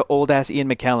from that to old-ass Ian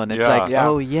McKellen. It's Yeah. like, Yeah.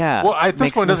 oh, yeah. Well, at this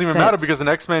Makes point, it no doesn't even matter sense. because in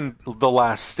X-Men: The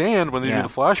Last Stand, when they Yeah. do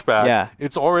the flashback, Yeah.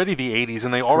 it's already the 80s,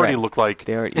 and they already Correct. look like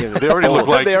They already look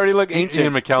like They already look ancient.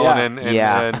 Ian McKellen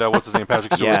Yeah. and what's his name,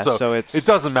 Patrick Stewart. Yeah, so so it's- it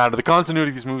doesn't matter. The continuity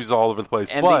of these movies is all over the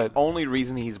place. And but the only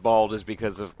reason he's bald is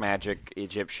because of magic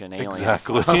Egyptian aliens.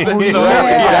 exactly, Oh, Yeah,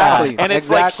 yeah. exactly. And it's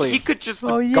exactly. like he could just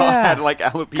Oh, have yeah. had like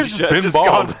alopecia, been just bald.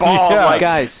 gone bald. Yeah. Like,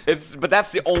 Guys. but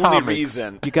that's the only comics.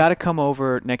 reason. You got to come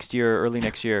over next year, early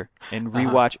next year, and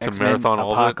rewatch To X-Men marathon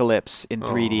all of it? Apocalypse in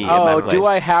 3D. at Oh, my do place.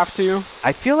 I have to?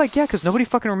 I feel like, yeah, because nobody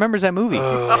fucking remembers that movie.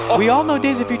 We all know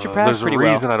Days of Future Past there's a pretty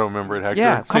reason well. I don't remember it, Hector.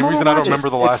 Yeah, Same come reason over I don't and watch remember it.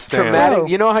 The Last It's Stand. traumatic.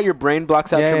 You know how your brain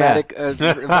blocks out Yeah, traumatic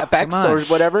effects Come on. or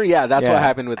whatever? Yeah, that's Yeah. what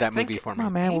happened with that movie for Come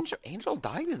on, me. man. Angel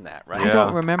died in that, right? I Yeah.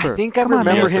 don't remember. I think I Come on,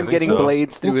 remember Yes, I him think getting so.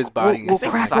 blades through his body. We'll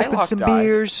think crack open Psylocke some died.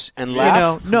 beers And you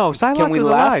laugh? know. No, Psylocke we is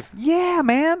laugh? alive. Yeah,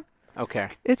 man. Okay.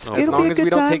 It's Oh, As it'll long be a as good we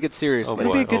don't time. take it seriously.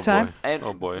 It'll be a good time. And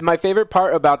Oh boy. My favorite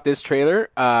part about this trailer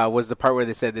was the part where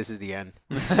they said this is the end.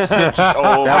 just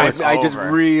over That and was, I just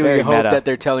over. really Very hope meta. that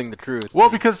they're telling the truth. Well,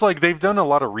 because like they've done a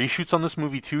lot of reshoots on this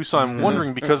movie too, so I'm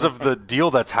wondering because of the deal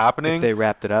that's happening. If they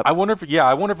wrapped it up. I wonder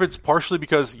if it's partially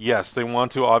because yes, they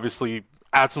want to obviously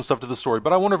add some stuff to the story,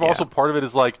 but I wonder if also part of it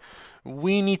is like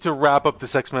we need to wrap up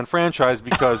this X-Men franchise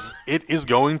because it is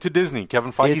going to Disney.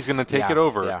 Kevin Feige's It's- going to take yeah, it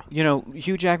over. yeah. You know,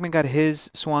 Hugh Jackman got his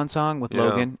swan song with Yeah.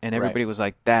 Logan, and everybody was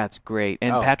like, "That's great,"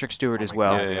 and Oh. Patrick Stewart as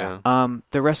well. Yeah.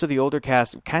 The rest of the older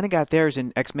cast kind of got theirs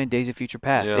in X-Men: Days of Future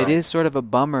Past. Yeah. It is sort of a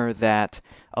bummer that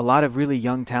a lot of really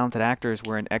young, talented actors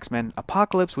were in X-Men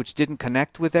Apocalypse, which didn't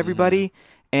connect with everybody.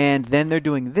 And then they're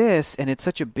doing this, and it's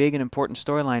such a big and important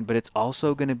storyline, but it's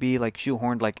also going to be like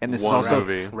shoehorned, like, and this is also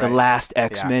the last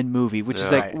X-Men movie, which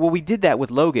is like, well, we did that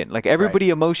with Logan. Like, everybody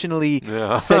emotionally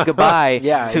said goodbye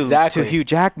to Hugh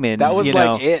Jackman. That was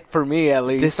like it for me, at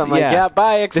least. I'm like,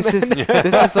 bye, X-Men.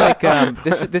 This is like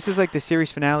this is like the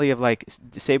series finale of like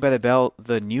Saved by the Bell,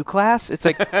 the new class. It's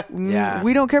like,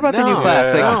 we don't care about the new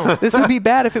class. Like, this would be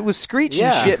bad if it was Screech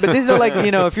and shit. But this is like,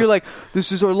 if you're like,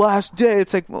 this is our last day.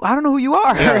 It's like, well, I don't know who you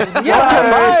are.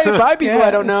 Bye, people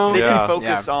I don't know. They can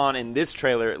focus on, in this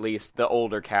trailer at least, the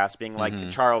older cast being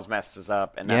like, Charles messes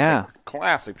up, and that's a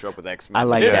classic trope with X-Men. I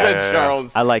like that.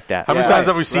 Charles. I like that. How many times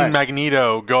have we seen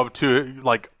Magneto go up to,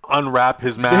 like, unwrap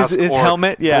his mask his or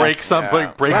helmet, break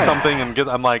something and get.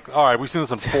 I'm like, all right, we've seen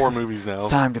this in 4 movies now. It's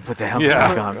time to put the helmet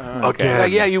back on.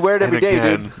 Again. You wear it every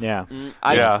day, dude. Yeah.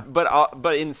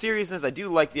 But in seriousness, I do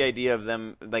like the idea of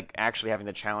them like actually having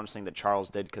the challenge thing that Charles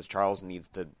did, because Charles needs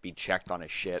to be checked on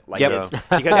his shit. Like,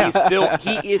 because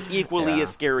he is equally as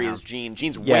scary as Jean.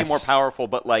 Jean's way more powerful,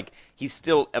 but like he's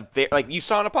still like you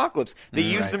saw in Apocalypse. They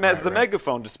used him as the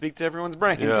megaphone to speak to everyone's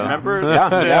brains. Remember?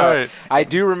 Right. I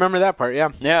do remember that part. Yeah,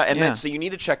 and then so you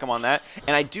need to check him on that.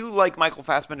 And I do like Michael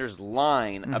Fassbender's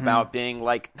line about being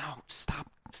like, no, stop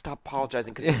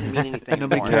apologizing because it doesn't mean anything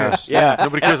Nobody anymore. cares.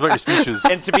 Nobody cares about your speeches.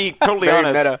 And to be totally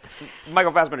honest,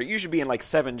 Michael Fassbender, you should be in like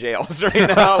 7 jails right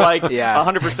now. Like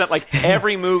 100%. Like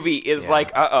every movie is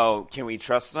like, can we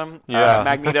trust them?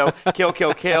 Magneto,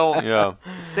 kill. Yeah.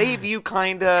 Save you,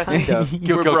 kinda.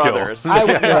 Kill, brothers.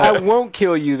 I won't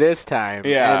kill you this time.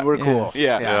 And we're cool.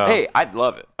 Yeah. Hey, I'd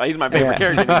love it. He's my favorite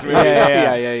character in these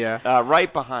movies.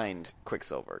 Right behind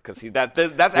Quicksilver, because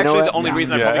that's actually the only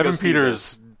reason I probably Evan go see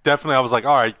Peters. Definitely, I was like,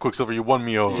 all right, Quicksilver, you won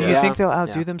me over. Do you think they'll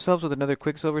outdo themselves with another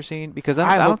Quicksilver scene? Because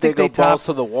I hope don't think they go balls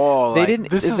to the wall. They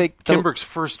didn't. This is Kim Burke's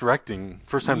first time directing.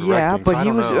 Yeah, but so he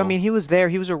was. know. I mean, he was there.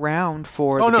 He was around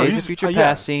for the Days of Future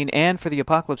Past scene and for the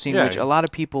Apocalypse scene, which a lot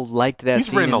of people liked that.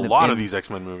 He's written a lot of these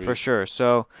X-Men movies for sure.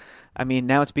 So. I mean,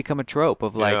 now it's become a trope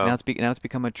of like now it's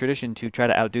become a tradition to try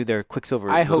to outdo their Quicksilver.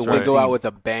 I hope they go out with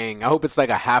a bang. I hope it's like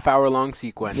a half-hour-long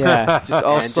sequence. Yeah, just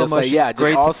all slow motion.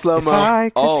 Just all slow mo.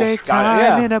 I could take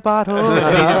time in a bottle.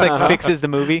 And he just like fixes the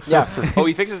movie. Yeah.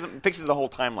 He fixes the whole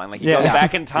timeline. Like he goes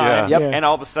back in time, and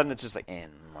all of a sudden it's just like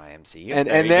MCU.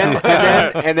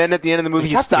 And then at the end of the movie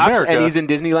he stops and he's in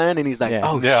Disneyland and he's like,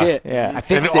 shit, I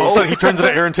fixed it. All of a sudden he turns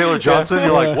into Aaron Taylor Johnson.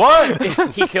 You're like,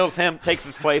 what? He kills him, takes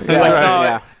his place. He's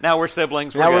like, now we're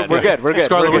siblings. We're good. We're good.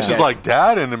 Scarlet Witch is like,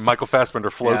 Dad, and then Michael Fassbender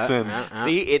floats in.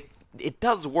 See, it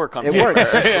does work on it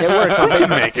works. It works. We can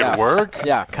make it work.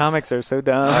 Yeah, comics are so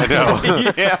dumb. I know.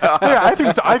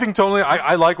 I think totally.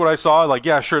 I like what I saw. Like,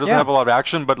 sure, it doesn't have a lot of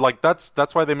action, but like that's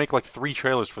why they make like 3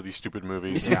 trailers for these stupid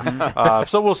movies.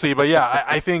 So we'll see. But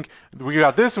I think we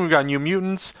got this, and we got New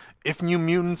Mutants. If New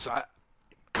Mutants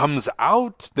comes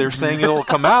out, they're saying it'll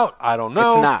come out. I don't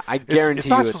know. It's not. I guarantee it's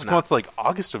not you supposed to come out to like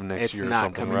August of next year or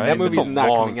something, coming. right? That movie's it's a not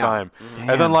long coming time. Out.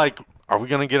 And then like, are we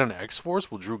going to get an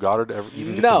X-Force? Will Drew Goddard ever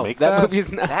even get to make that? No, that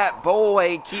movie's not. That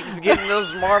boy keeps getting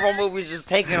those Marvel movies just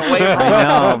taken away from him.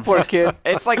 I know. Poor kid.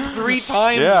 It's like 3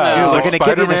 times now. Dude, we're like going to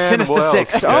give you the Sinister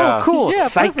Six. Oh, cool. Yeah,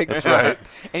 Psych. That's right.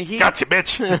 And Gotcha,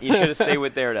 bitch. You should have stayed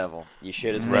with Daredevil. You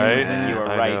should have stayed with him. You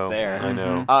were there. I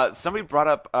know. Somebody brought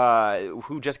up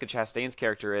who Jessica Chastain's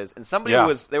character is, and there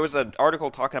was an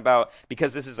article talking about,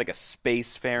 because this is like a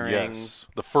spacefaring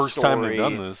the first time they've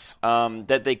done this,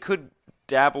 that they could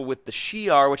dabble with the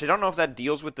Shi'ar, which I don't know if that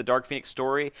deals with the Dark Phoenix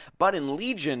story, but in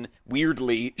Legion,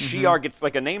 weirdly, Shi'ar gets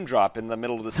like a name drop in the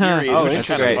middle of the series, which is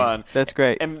kind of fun. That's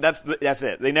great. And that's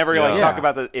it. They never talk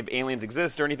about if aliens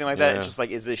exist or anything like that. It's just like,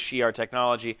 is this Shi'ar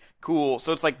technology? Cool.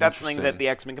 So it's like that's something that the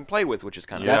X-Men can play with, which is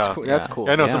kind of that's cool. That's cool.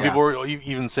 I know some people were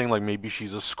even saying like maybe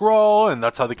she's a Skrull, and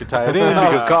that's how they could tie it in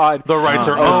because the rights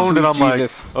are owned. And I'm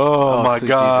Jesus. like, oh my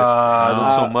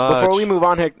God, so much. Before we move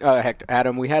on,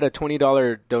 Adam, we had a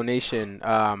 $20 donation.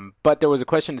 But there was a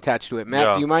question attached to it.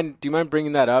 Matt, do you mind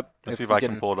bringing that up? Let's see if I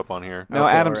can pull it up on here. No,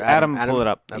 Adam, pull it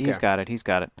up. Okay. He's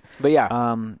got it. But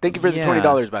thank you for the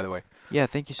 $20, by the way. Yeah,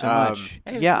 thank you so much.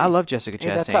 I love Jessica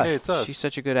Chastain. That's us. She's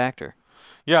such a good actor.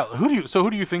 Yeah, who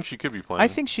do you think she could be playing? I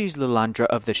think she's Lilandra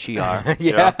of the Shi'ar.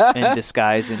 In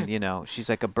disguise, and she's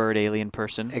like a bird alien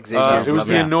person. Exactly. It was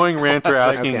the annoying ranter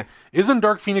asking, isn't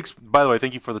Dark Phoenix, by the way,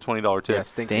 thank you for the $20 tip.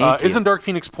 Yes, thank you. Isn't Dark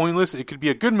Phoenix pointless? It could be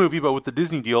a good movie, but with the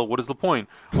Disney deal, what is the point?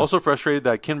 Also frustrated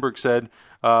that Kinberg said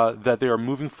that they are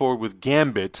moving forward with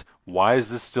Gambit. Why is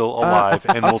this still alive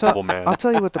and multiple man? I'll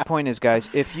tell you what the point is, guys.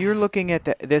 If you're looking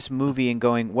at this movie and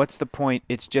going, what's the point?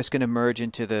 It's just going to merge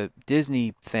into the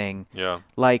Disney thing. Yeah.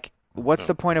 Like, what's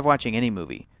the point of watching any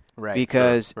movie? Right.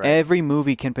 Because every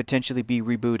movie can potentially be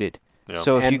rebooted.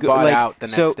 So if and you go, bought out the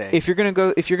next day. if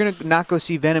you're gonna not go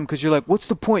see Venom because you're like, what's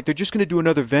the point? They're just gonna do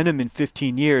another Venom in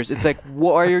 15 years. It's like,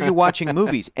 why are you watching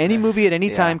movies? Any movie at any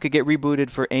time could get rebooted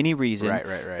for any reason,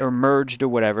 or merged or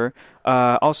whatever.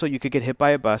 Also, you could get hit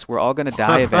by a bus. We're all gonna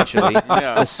die eventually.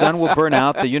 The sun will burn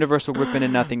out. The universe will rip into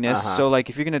nothingness. So, like,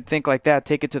 if you're gonna think like that,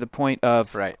 take it to the point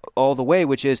of all the way,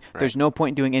 which is there's no point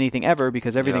in doing anything ever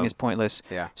because everything is pointless.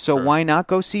 So why not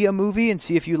go see a movie and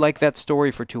see if you like that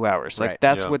story for 2 hours? Like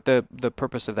that's what the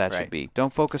purpose of that should be.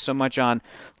 Don't focus so much on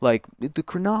like the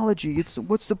chronology.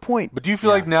 What's the point? But do you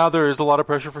feel like now there is a lot of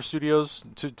pressure for studios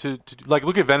to like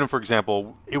look at Venom, for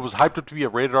example? It was hyped up to be a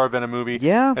rated R Venom movie.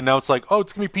 Yeah. And now it's like, oh,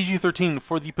 it's going to be PG-13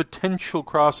 for the potential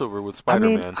crossover with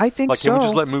Spider-Man. I mean, I think like, so. Can we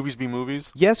just let movies be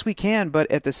movies? Yes, we can, but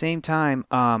at the same time,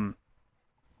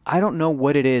 I don't know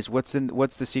what it is. What's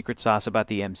the secret sauce about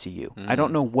the MCU? I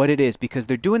don't know what it is because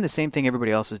they're doing the same thing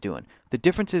everybody else is doing. The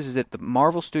difference is that the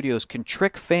Marvel Studios can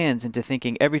trick fans into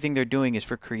thinking everything they're doing is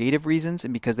for creative reasons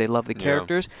and because they love the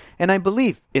characters. And I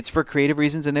believe it's for creative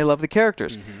reasons and they love the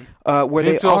characters. Where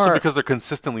it's also because they're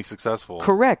consistently successful.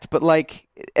 Correct, but like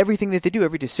everything that they do,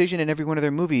 every decision in every one of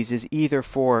their movies is either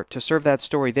to serve that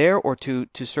story there or to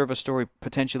serve a story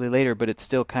potentially later. But it's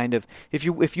still kind of if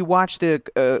you watch the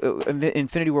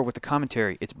Infinity War with the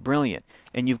commentary, it's brilliant.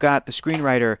 And you've got the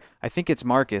screenwriter, I think it's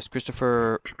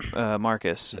Christopher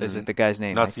Marcus, is it the guy's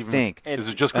name? Not I Stephen, think. Is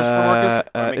it just Christopher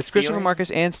Marcus? It's Christopher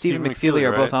Marcus and Stephen McFeely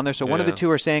are both on there. So one of the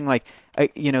two are saying, like,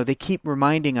 they keep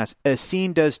reminding us a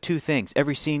scene does two things.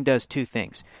 Every scene does two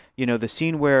things. The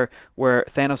scene where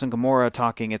Thanos and Gamora are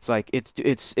talking, it's like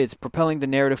it's propelling the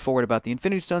narrative forward about the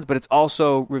Infinity Stones, but it's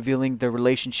also revealing the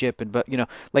relationship and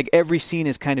like every scene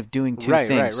is kind of doing two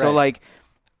things. So like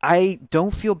I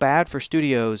don't feel bad for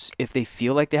studios if they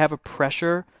feel like they have a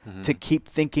pressure to keep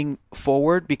thinking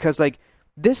forward because like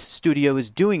this studio is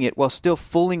doing it while still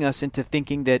fooling us into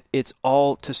thinking that it's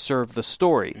all to serve the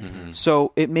story.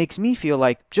 So it makes me feel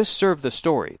like just serve the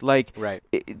story. Like,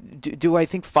 do I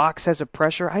think Fox has a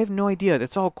pressure? I have no idea.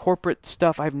 That's all corporate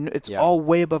stuff. It's all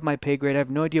way above my pay grade. I have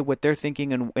no idea what they're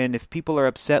thinking. And if people are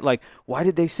upset, like, why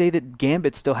did they say that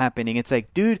Gambit's still happening? It's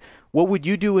like, dude, what would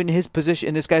you do in his position,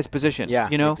 in this guy's position? Yeah,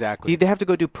 exactly. They have to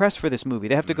go do press for this movie.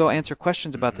 They have to go answer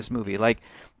questions about this movie. Like,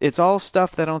 it's all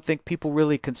stuff that I don't think people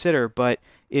really consider. But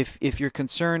if your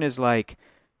concern is like,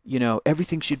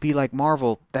 everything should be like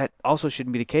Marvel, that also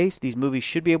shouldn't be the case. These movies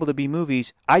should be able to be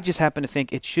movies. I just happen to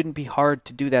think it shouldn't be hard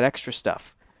to do that extra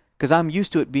stuff. Because I'm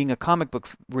used to it being a comic book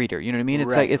reader. You know what I mean?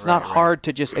 It's it's not hard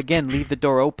to just, again, leave the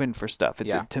door open for stuff.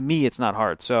 To me, it's not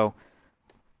hard. So,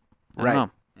 I don't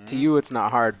know. To you, it's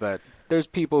not hard, but there's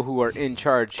people who are in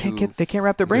charge they can't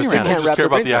wrap their brain around it. They can't wrap their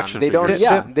brain around it. They don't.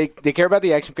 Yeah, they care about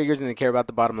the action figures and they care about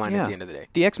the bottom line at the end of the day.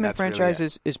 The X-Men franchise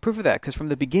is proof of that because from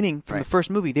the beginning, from the first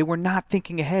movie, they were not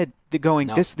thinking ahead. They're going,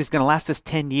 this is going to last us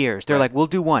 10 years. They're like, we'll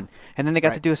do one. And then they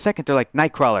got to do a second. They're like,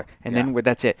 Nightcrawler. And then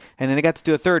that's it. And then they got to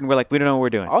do a third, and we're like, we don't know what we're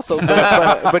doing. Also,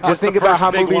 but just think about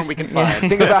how movies we can find.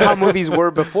 Think about how movies were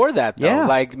before that, though. Yeah.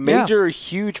 Like, major,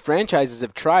 huge franchises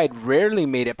have tried, rarely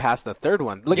made it past the third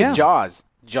one. Look at Jaws.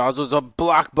 Jaws was a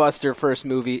blockbuster first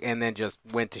movie and then just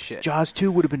went to shit. Jaws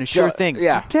 2 would have been a sure thing.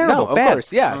 Yeah. Terrible. No, of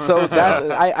course. Yeah. So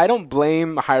that I don't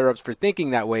blame higher-ups for thinking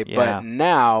that way, but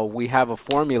now we have a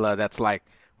formula that's like,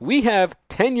 we have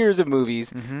 10 years of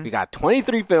movies. We got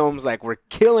 23 films. Like, we're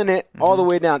killing it all the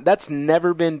way down. That's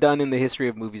never been done in the history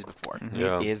of movies before.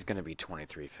 It is going to be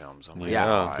 23 films. Oh my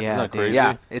God. Isn't that crazy?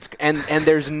 Yeah. It's and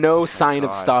there's no sign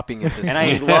of stopping at this point. And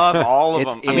I love all of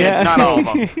them. I mean, not all of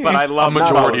them, but I love a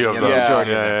majority of them.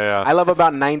 Yeah. I love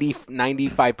about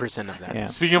 95% of them. Yeah.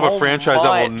 Speaking of a franchise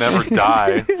that will never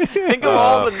die. Think of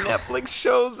all the Netflix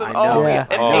shows and all the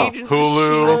Agents of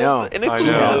Hulu. S.H.I.E.L.D. and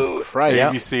Hulu.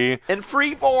 ABC. And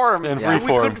Freeform. And Freeform. We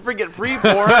couldn't forget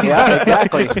Freeform. Yeah,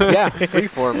 exactly. Yeah,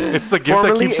 Freeform. It's the gift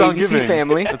that keeps on ABC giving.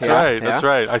 Family. That's right. That's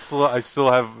right. I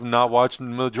still have not watched the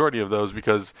majority of those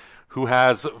because who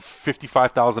has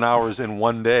 55,000 hours in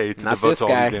one day to devote to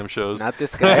all these damn shows? Not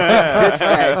this guy.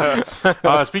 This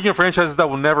guy. Speaking of franchises that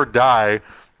will never die,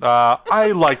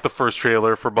 I liked the first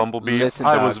trailer for Bumblebee. Listen,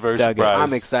 I was very surprised.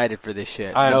 I'm excited for this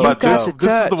shit. This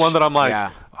is the one that I'm like,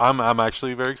 Yeah. I'm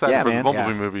actually very excited for this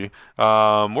Bumblebee movie.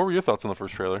 What were your thoughts on the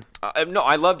first trailer? No,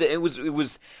 I loved it. It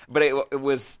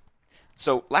was.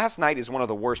 So last night is one of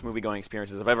the worst movie-going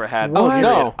experiences I've ever had. What? Oh,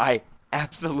 no. I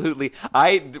absolutely.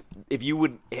 If you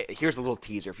would, here's a little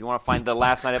teaser. If you want to find the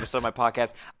last night episode of my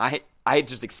podcast, I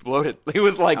just exploded. It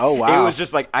was like, oh, wow. It was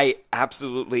just like, I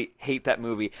absolutely hate that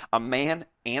movie. A man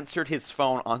answered his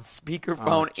phone on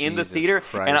speakerphone in the theater,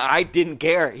 Christ. and I didn't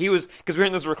care. He was, because we were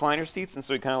in those recliner seats, and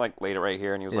so he kind of like laid it right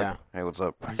here, and he was like, "Hey, what's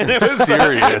up?" And it was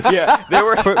serious. Yeah, they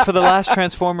were for the last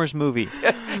Transformers movie.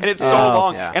 Yes, and it's so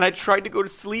long. Yeah. And I tried to go to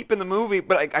sleep in the movie,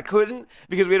 but I couldn't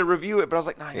because we had to review it. But I was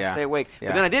like, "No, I gotta stay awake." Yeah.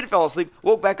 But then I did fall asleep.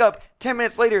 Woke back up. 10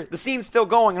 minutes later, the scene's still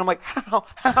going, and I'm like,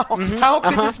 "How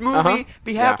could this movie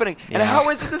be happening? And how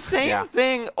is it the same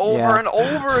thing over and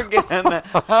over again?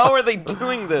 How are they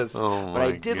doing this?" Oh, but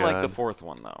I did like the fourth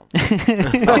one though. Which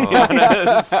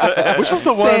was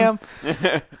the one?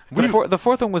 The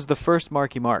fourth one was the first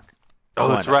Marky Mark. Oh,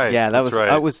 that's right. Yeah, that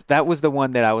was the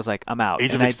one that I was like, I'm out.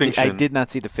 Age of Extinction. I did not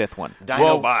see the fifth one.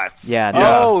 Dinobots. Yeah.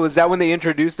 Oh, is that when they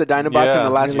introduced the Dinobots in the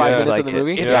last 5 minutes of the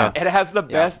movie? It has the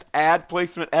best ad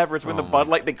placement ever. It's when the Bud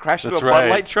Light, they crash into a Bud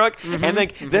Light truck, and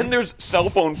then there's cell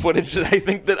phone footage that I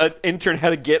think that an intern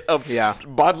had to get of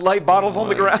Bud Light bottles on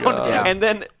the ground, and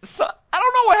then I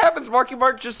don't know what happens. Marky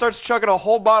Mark just starts chugging a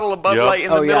whole bottle of Bud Light in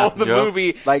the middle of the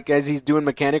movie, like as he's doing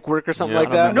mechanic work or something like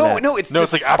that. No, it's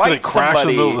just like after they crash in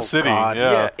the middle of the city.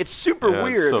 Yeah, it's super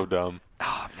weird. It's so dumb.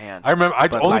 Oh man, I remember.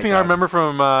 The only thing I remember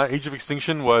from Age of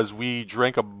Extinction was we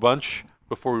drank a bunch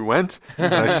before we went,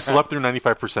 and I slept through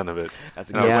 95% of it.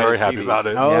 That's a good way I was very happy about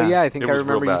it. Oh yeah, I think I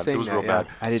remember you saying that. It was real bad.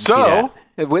 I didn't see that.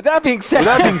 With that being said,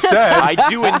 I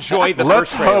do enjoy the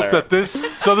let's first trailer. hope that this.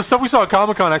 So the stuff we saw at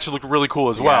Comic-Con actually looked really cool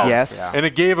as well. Yes, and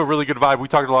it gave a really good vibe. We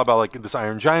talked a lot about like this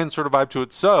Iron Giant sort of vibe to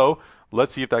it. So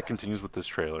let's see if that continues with this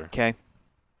trailer. Okay.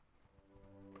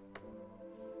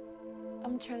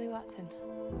 I'm Charlie Watson.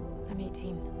 I'm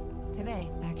 18. Today,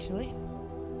 actually.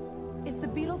 Is the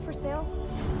Beetle for sale?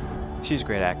 She's a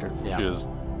great actor. Yeah. She is.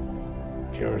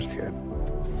 Yours, kid.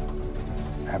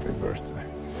 Happy birthday.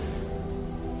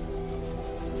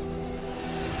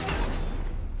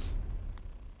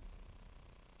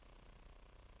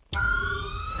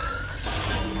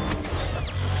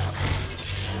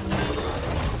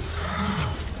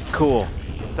 Cool.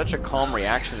 Such a calm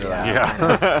reaction to that.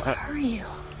 Yeah. Who are you?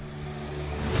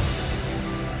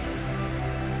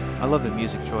 I love the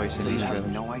music choice in these trailers.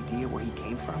 No idea where he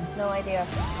came from? No idea.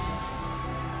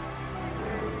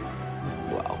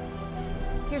 Well,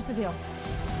 Here's the deal.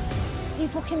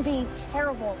 People can be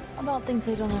terrible about things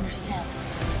they don't understand.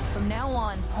 From now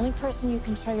on, the only person you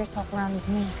can show yourself around is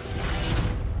me.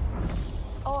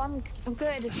 Oh, I'm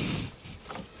good.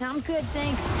 No, I'm good,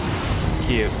 thanks.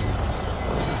 Cute.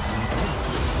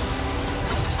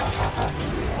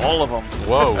 All of them.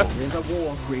 Whoa. there's a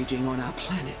war raging on our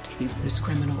planet. If this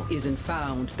criminal isn't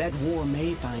found, that war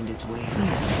may find its way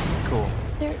here. Cool.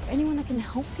 Is there anyone that can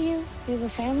help you? Do you have a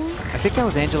family? I think that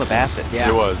was Angela Bassett. Yeah.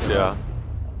 It was, yeah.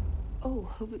 Oh,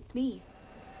 who would it be?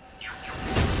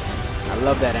 I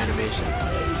love that animation.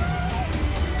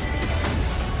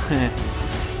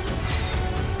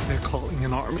 They're calling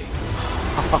an army.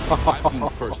 I've seen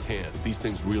firsthand. These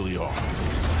things really are.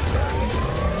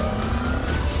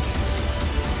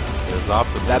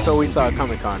 That's what we saw at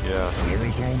Comic-Con. Yeah.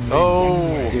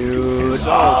 Oh, dude.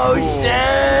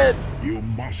 Shit! You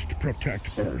must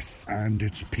protect Earth and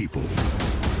its people.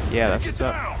 Yeah, that's what's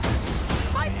up.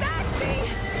 My back, babe!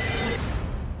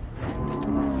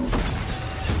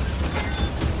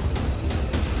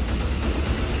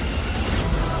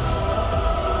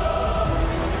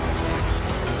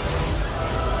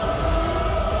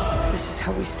 This is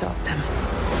how we stop them.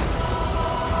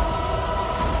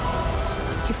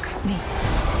 You've got me.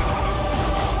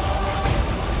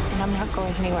 And I'm not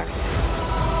going anywhere.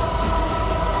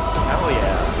 Hell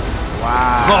yeah.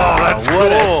 Wow. Oh, that's cool.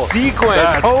 What a sequence.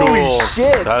 That's Holy cool.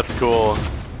 shit. That's cool.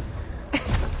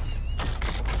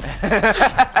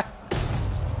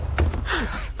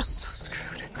 I'm so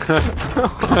screwed.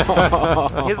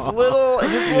 His little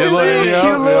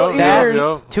cute little ears.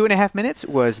 2.5 minutes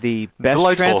was the best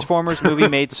Delightful. Transformers movie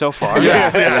made so far.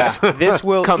 Yes. This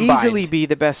will Combined. easily be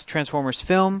the best Transformers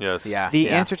film. Yes. Yeah. The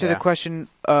answer to the question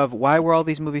of why were all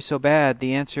these movies so bad,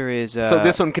 the answer is So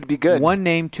this one could be good. One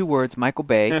name, 2 words, Michael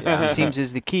Bay. It seems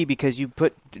is the key because you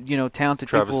put talented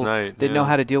Travis people Knight, that know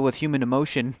how to deal with human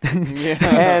emotion.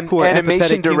 And who are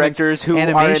animation empathetic humans. directors who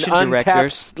Animation are an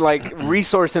directors. untapped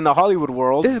resource in the Hollywood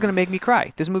world. This is going to make me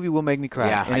cry. This movie will make me cry.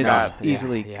 Yeah, and I it's got it.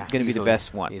 easily Yeah, going to be the easily.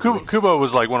 best one. Easily. Kubo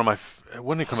was like one of my.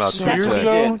 When did it come out? 2 years good.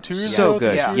 ago? 2 years So ago?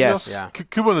 good. 2 years Yes. ago? Yeah.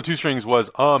 Kubo and the Two Strings was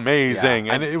amazing.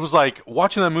 Yeah. And it was like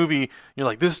watching that movie, you're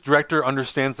like, this director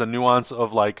understands the nuance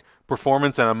of like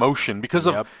performance and emotion because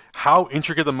of how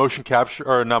intricate the motion capture,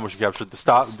 or not motion capture, the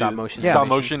stop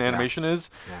motion animation is.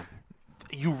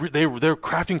 they're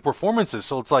crafting performances,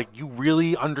 so it's like you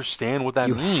really understand what that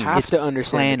means. You have to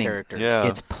understand the characters. Yeah.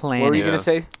 It's planning. What were you gonna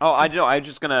say? Oh, I know. I'm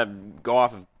just gonna go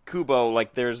off of Kubo.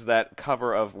 Like, there's that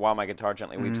cover of "While My Guitar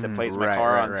Gently Weeps" that plays in my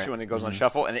car when it goes on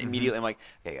shuffle, and immediately I'm like,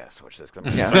 "Okay, I gotta switch this." Cause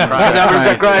I'm start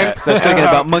crying. So I was thinking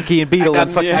about Monkey and Beetle. I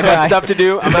got stuff to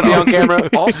do. I'm gonna be on camera.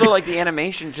 Also, like the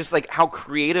animation, just like how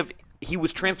creative he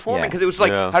was transforming, because it was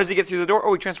like, how does he get through the door?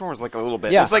 Oh, he transforms like a little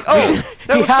bit. Yeah. It's like, oh,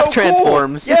 that was so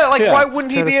transforms. Cool. Yeah, like why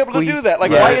wouldn't he be able to do that? Like,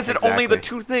 why is it only the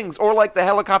exactly. two things? Or like the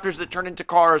helicopters that turn into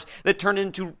cars that turn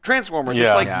into transformers.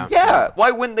 Yeah. It's like, why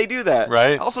wouldn't they do that?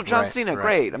 Right. Also, John Cena,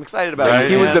 great. I'm excited about Right.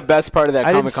 it. He was the best part of that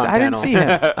Comic-Con I didn't panel. see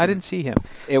him. I didn't see him.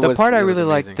 The part I really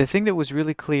liked, the thing that was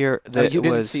really clear that you it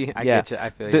didn't was, see. I get you. I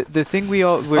feel you. the thing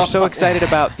we're so excited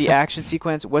about, the action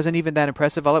sequence wasn't even that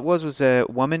impressive. All it was a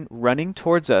woman running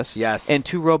towards us, and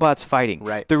two robots fighting.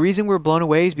 Right. The reason we were blown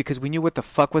away is because we knew what the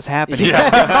fuck was happening,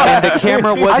 and the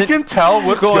camera wasn't. I can tell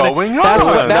what's going on.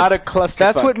 That's not a clusterfuck.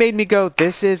 That's what made me go,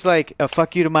 this is like a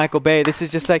fuck you to Michael Bay. This is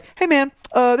just like, hey man,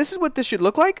 this is what this should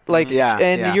look like. Like,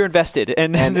 and you're invested,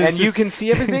 and you can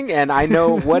see everything, and I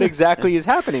know what exactly is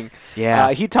happening.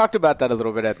 Yeah. He talked about that a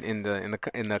little bit in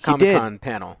the Comic-Con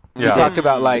panel. Yeah. He talked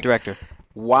about like the director.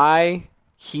 Why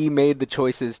he made the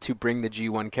choices to bring the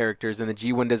G1 characters and the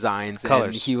G1 designs.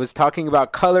 Colors. And he was talking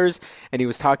about colors, and he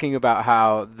was talking about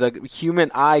how the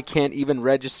human eye can't even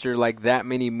register like that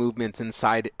many movements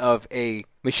inside of a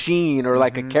machine or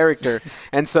like a character.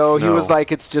 And so he was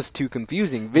like, it's just too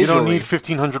confusing visually. You don't need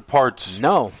 1,500 parts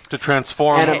to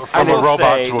transform And from a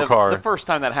robot to a car. The first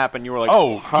time that happened, you were like,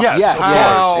 oh, yes, yes, of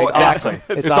course.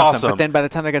 exactly. It's awesome. But then by the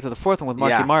time I got to the fourth one with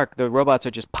Marky Mark, the robots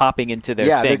are just popping into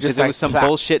their thing. Because it was some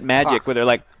bullshit magic where they're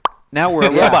like, now we're a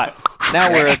robot.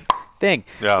 Now we're a thing.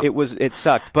 Yeah. It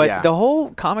sucked. But the whole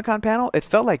Comic-Con panel, it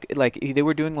felt like they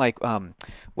were doing like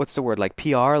what's the word? Like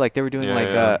PR, like they were doing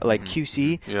like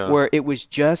QC, where it was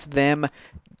just them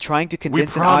trying to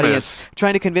convince an audience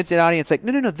like,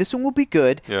 no, this one will be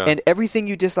good, and everything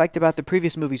you disliked about the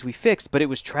previous movies we fixed, but it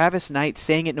was Travis Knight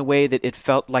saying it in a way that it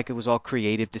felt like it was all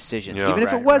creative decisions, even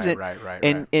if it wasn't,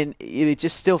 and it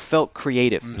just still felt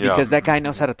creative because that guy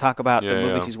knows how to talk about the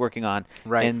movies he's working on,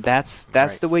 and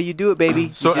that's the way you do it,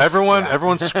 baby. So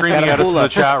everyone's screaming at us in the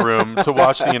chat room to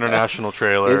watch the international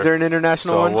trailer. Is there an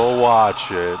international one? So we'll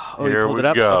watch it. Here we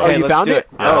go. Oh, you found it?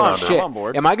 Yeah, shit. I'm on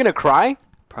board. Am I going to cry?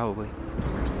 Probably.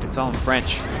 It's all in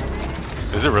French.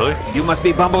 Is it really? You must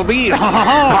be Bumblebee.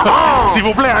 S'il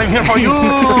vous plaît, I'm here for you.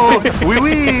 Oui,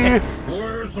 oui.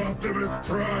 Where's Optimus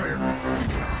Prime?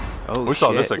 Oh, we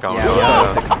saw this at Comic-Con. Yeah, we saw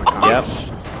this at Comic-Con. Yep.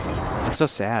 That's so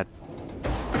sad.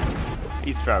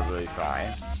 He's probably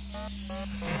fine.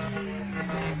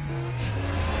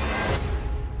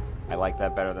 I like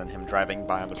that better than him driving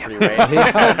by on the freeway.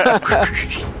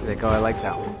 Like, oh, I like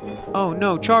that one. Oh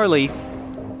no, Charlie.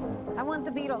 I want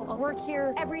the Beetle. I'll work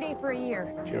here every day for a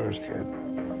year. Yours, kid.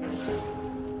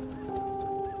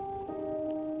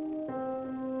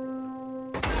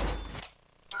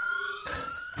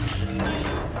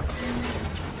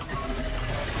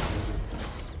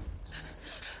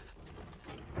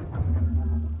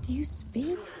 Do you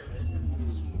speak?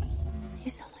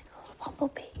 You sound like a little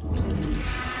bumblebee.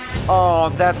 Oh,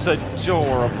 that's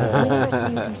adorable. The only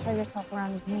person you can show yourself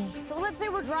around is me. So let's say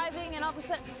we're driving and all of a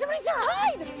sudden, somebody's there,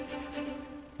 hide!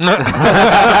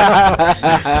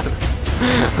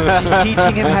 She's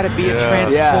teaching him how to be a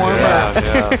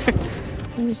transformer.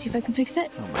 Let me see if I can fix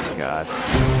it. Oh my god.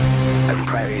 I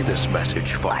pray this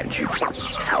message finds you.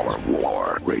 Our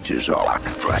war rages on.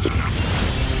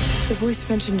 The voice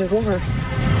mentioned a war.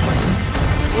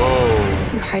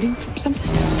 Whoa. You hiding from something?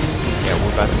 Yeah,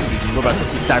 we're about to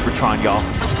see Cybertron, y'all.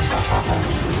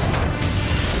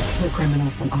 The criminal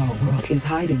from our world is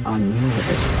hiding on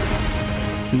yours.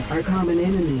 Our common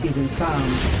enemy isn't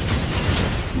found.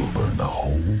 We'll burn the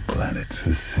whole planet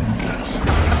to cinders.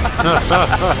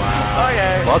 Wow.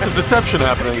 Okay. Lots of deception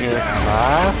happening here.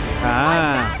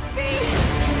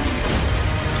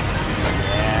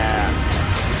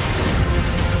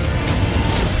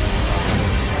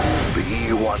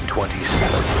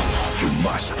 B-127. You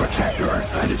must protect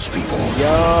Earth and its people.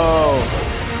 Yo.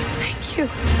 Thank you.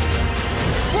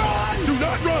 Run! Do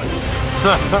not run!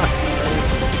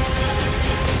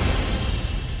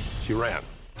 She ran.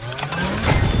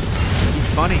 He's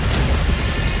funny.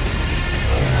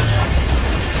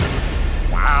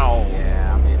 Wow.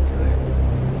 Yeah, I'm into it.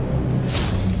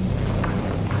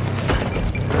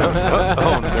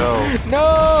 Oh no.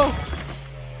 No!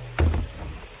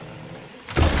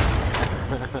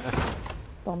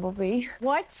 Bumblebee.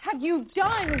 What have you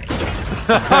done?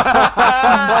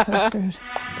 I'm so screwed.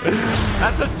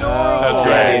 That's adorable. That's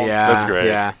great. Yeah, that's great.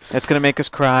 Yeah, That's gonna make us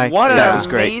cry. What that an was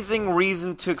great. amazing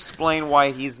reason to explain why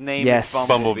his name Yes. is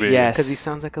Bumblebee. Yes, because he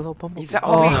sounds like a little bumblebee.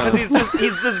 Because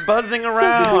he's just buzzing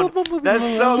around.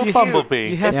 That's so cute. Bumblebee.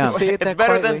 He has to say it It's that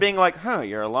better quietly. than being like, huh,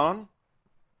 you're alone?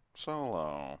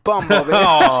 Solo. Bumblebee.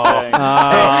 Come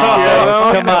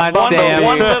on, Sam.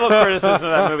 One little criticism of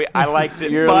that movie. I liked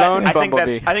it, You're but alone, I think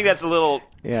Bumblebee. that's a little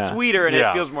sweeter and it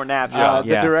Yeah. feels more natural.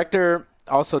 The director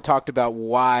also talked about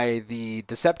why the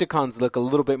Decepticons look a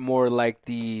little bit more like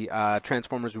the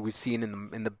Transformers we've seen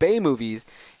in the Bay movies,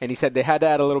 and he said they had to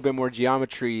add a little bit more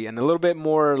geometry and a little bit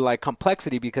more like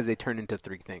complexity because they turn into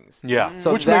three things. Yeah,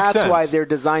 So which makes that's sense. why they're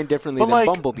designed differently But than like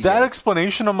Bumblebee. that is.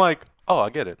 explanation, I'm like, oh, I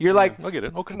get it. You're like, I get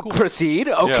it. Okay, cool. Proceed.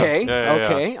 Okay. Yeah.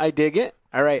 Okay. I dig it.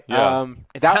 All right. Yeah.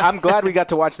 I'm glad we got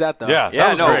to watch that though. Yeah,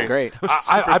 that was great.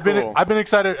 I've been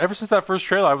excited ever since that first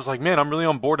trailer. I was like, man, I'm really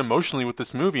on board emotionally with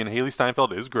this movie, and Haley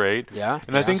Steinfeld is great. Yeah,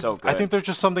 and I think there's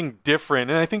just something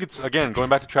different, and I think it's again going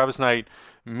back to Travis Knight,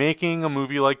 making a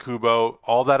movie like Kubo,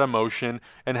 all that emotion,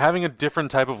 and having a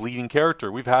different type of leading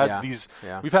character. We've had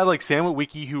we've had like Sam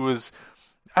Witwicky, who was,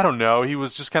 I don't know, he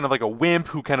was just kind of like a wimp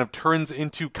who kind of turns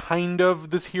into kind of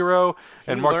this hero,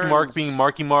 and Marky Mark being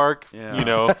Marky Mark, you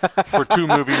know, for 2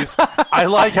 movies. I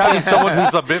like having someone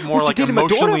who's a bit more like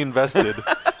emotionally invested.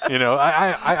 You know,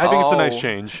 I think it's a nice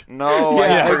change. No,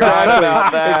 I forgot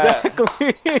about that.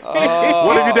 Exactly.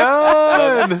 What have you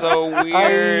done? That's so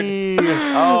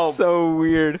weird. So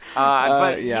weird.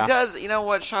 But he does, you know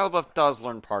what? Shia LaBeouf does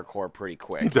learn parkour pretty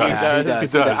quick. He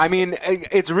does. I mean,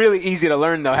 it's really easy to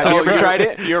learn, though. Have you ever tried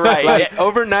it? You're right. Like,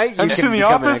 overnight, you Have you can seen The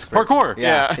become an Office? expert. Parkour.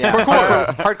 Yeah.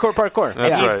 Parkour.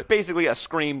 That's He's right. basically a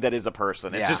Scream that is a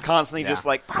person. It's just constantly just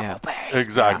like,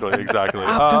 Exactly.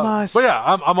 Optimus. But yeah,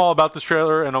 I'm all about this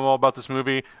trailer, and I'm all about this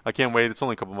movie. I can't wait. It's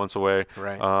only a couple months away.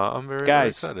 Right. I'm very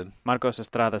excited. Marcos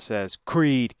Estrada says,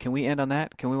 Creed. Can we end on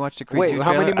that? Can we watch the Creed 2 Wait, trailer?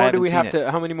 how many more do we have it.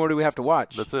 to? How many more do we have to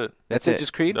watch? That's it. That's it.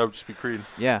 Just Creed. That would just be Creed.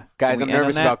 Yeah. Guys, Can I'm we end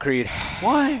nervous on that? about Creed.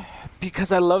 Why?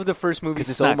 Because I love the first movie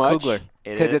it's so not much. Coogler.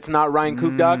 Because it's not Ryan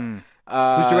Coogler.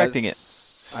 Who's directing it?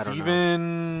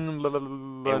 Steven,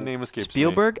 name escapes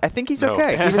Spielberg? me. I think he's No.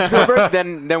 okay. Steven Spielberg.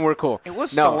 Then we're cool. It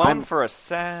was No, Stallone for a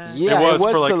second. Yeah, it was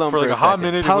Stallone for like a hot second.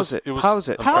 minute. Pause it was. Pause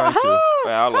it. I'm trying to.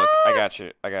 Well, look, I got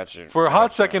you. For a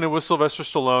hot second, it was Sylvester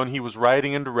Stallone. He was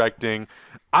writing and directing.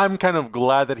 I'm kind of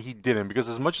glad that he didn't, because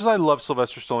as much as I love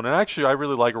Sylvester Stallone, and actually I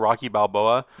really like Rocky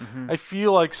Balboa, I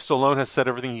feel like Stallone has said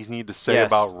everything he needs to say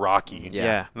about Rocky.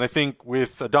 Yeah. And I think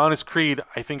with Adonis Creed,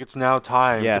 I think it's now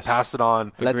time to pass it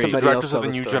on Let to somebody directors else of the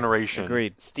tell new story. generation.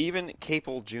 Agreed. Stephen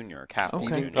Capel Jr.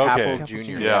 Stephen Okay. Capel Jr.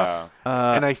 Yeah. Uh,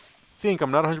 And I think,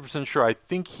 I'm not 100% sure, I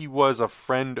think he was a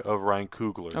friend of Ryan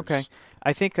Coogler's. Okay.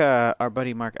 I think our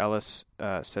buddy Mark Ellis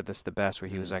said this the best, where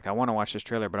he was like, I want to watch this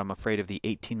trailer, but I'm afraid of the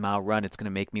 18-mile run it's going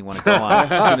to make me want to go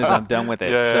on as soon as I'm done with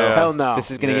it. Hell no.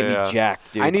 This is going to get me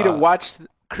jacked, dude. I need to watch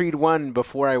Creed 1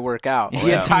 before I work out.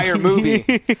 The entire movie.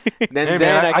 then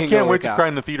I can't wait to cry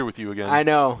in the theater with you again. I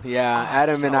know. Yeah.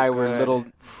 Adam and I were little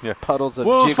puddles of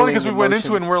Well, it's funny because we went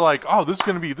into it and we're like, oh, this is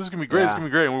gonna be great. It's gonna be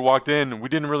great. And we walked in and we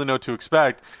didn't really know what to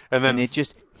expect. And then it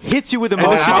just hits you with an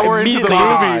emotion hour into the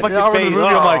immediately. movie,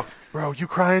 I'm like, bro, you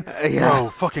crying? Bro,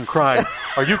 fucking crying.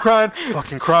 Are you crying?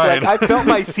 Fucking crying. Like, I felt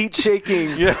my seat shaking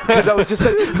because I was just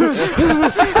like,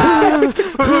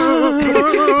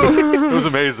 it was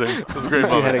amazing. It was a great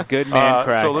moment. You had a good man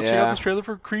cry. So let's check out this trailer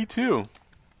for Creed 2.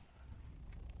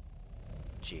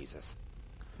 Jesus.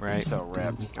 Right. He's so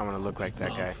ripped. I want to look like that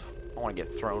guy. I want to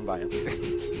get thrown by him.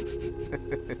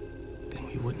 Then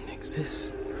we wouldn't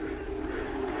exist.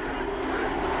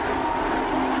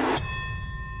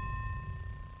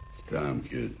 It's time,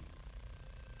 kid.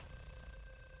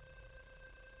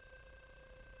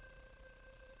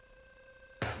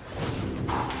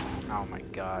 Oh my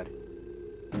God.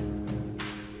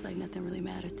 It's like nothing really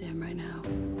matters to him right now,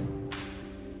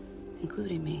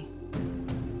 including me.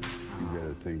 You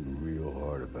gotta think real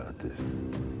hard about this.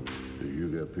 You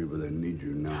got people that need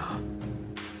you now.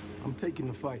 I'm taking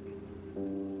the fight.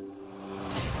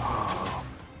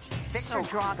 Victor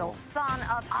Drago, son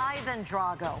of Ivan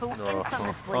Drago, who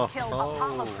infamously killed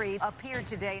Apollo Creed, appeared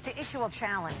today to issue a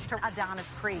challenge to Adonis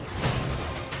Creed.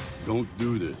 Don't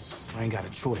do this. I ain't got a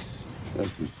choice.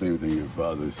 That's the same thing your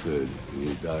father said, and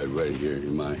he died right here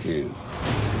in my hands.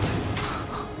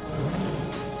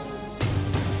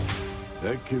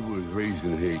 That kid was raised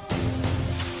in hate.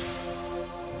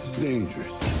 It's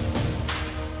dangerous.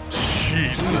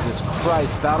 Jesus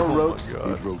Christ, battle ropes.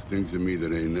 He broke things in me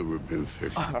that ain't never been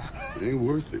fixed. It ain't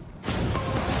worth it.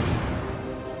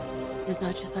 It's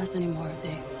not just us anymore,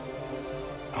 Dave.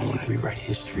 I want to rewrite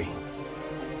history.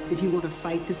 If you want to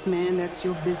fight this man, that's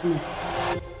your business.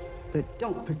 But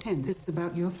don't pretend this is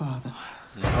about your father.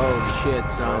 Oh, shit,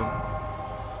 son.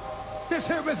 This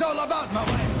here is all about my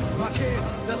wife, my kids,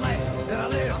 the life that I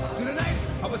live. Through the night,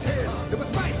 I was his. It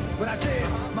was right what I did.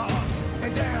 My ups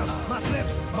and downs, my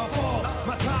slips, my falls,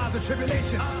 my trials and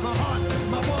tribulations, my heart,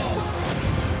 my balls.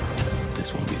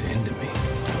 This won't be the end of me.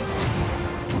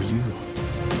 Or you.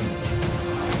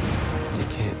 It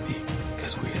can't be,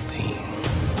 because we're a team.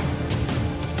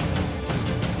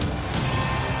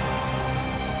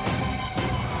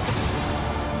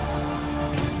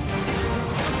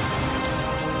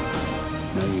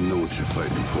 Now you know what you're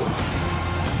fighting for.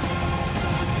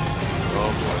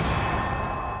 Oh,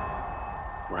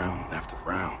 boy. Round after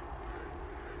round,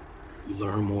 you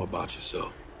learn more about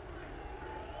yourself.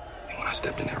 And when I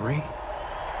stepped in that ring,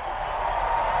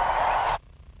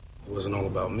 it wasn't all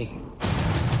about me.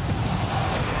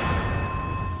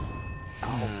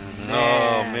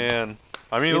 Oh, man.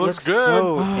 I mean, it looks good.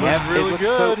 It looks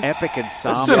so epic and The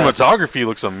somber. cinematography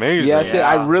looks amazing. Yes,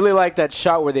 I really like that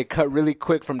shot where they cut really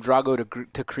quick from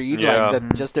Drago to Creed, Yeah.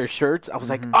 like just their shirts. I was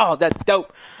like, oh, that's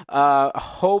dope.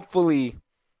 Hopefully,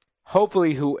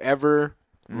 whoever.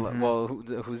 Well,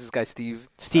 who's this guy? Steve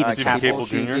Cable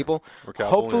Steve Jr.? Cable. Or Cable,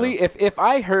 Hopefully, if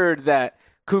I heard that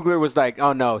Coogler was like,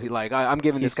 oh no, I'm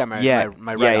giving this guy my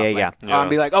write-off. I'll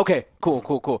be like, okay,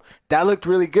 cool. That looked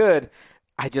really good.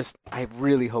 I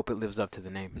really hope it lives up to the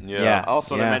name. Yeah.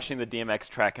 Also, they're mentioning the DMX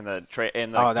track in the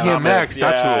DMX.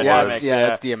 That's who it was. Yeah,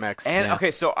 that's DMX. And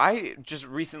okay, so I just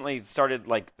recently started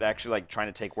actually trying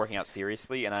to take working out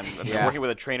seriously, and I've been working with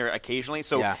a trainer occasionally.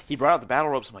 So he brought out the battle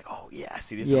ropes. I'm like, oh yeah,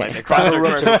 see these like the battle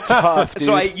ropes are tough, dude.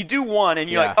 So you do one, and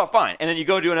you're like, oh fine, and then you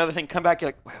go do another thing, come back, you're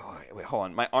like, wait, hold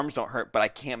on, my arms don't hurt, but I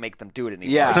can't make them do it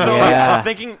anymore. Yeah. So I'm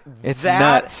thinking it's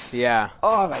nuts. Yeah.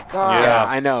 Oh my god. Yeah,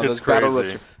 I know. Those crazy. battle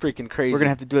ropes are freaking crazy. We're going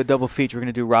to have to do a double feature. We're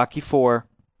going to do Rocky 4,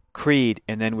 Creed,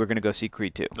 and then we're going to go see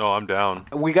Creed 2. Oh, I'm down.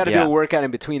 We got to do a workout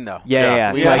in between, though.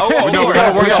 Yeah. We gotta work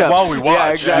out while we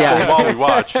watch. Yeah, exactly. Yeah, while we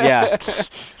watch. And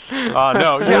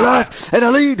I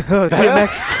lead.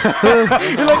 DMX. You're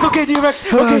like, okay,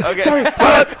 DMX. Okay.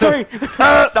 Sorry.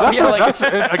 Stop yelling.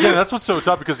 That's what's so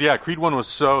tough because Creed 1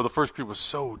 the first Creed was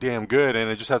so damn good, and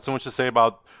it just had so much to say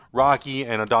about Rocky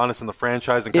and Adonis and the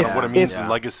franchise and kind of what it means in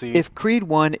legacy. If Creed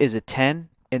 1 is a 10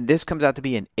 and this comes out to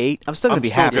be an 8, I'm still going to be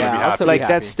happy.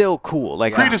 That's still cool.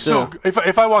 Like Creed is still.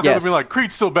 If I walk out and be like,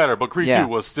 Creed's still better, but Creed 2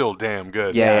 was still damn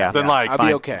good. Then I'll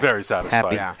be okay. Very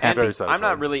satisfied. Happy. Very satisfied. I'm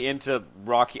not really into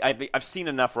Rocky. I've seen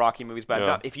enough Rocky movies,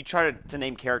 but if you try to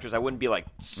name characters, I wouldn't be like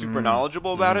super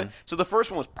knowledgeable about it. So the first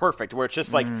one was perfect, where it's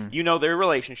just like their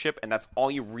relationship, and that's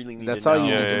all you really need to know. That's all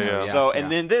you need to know. So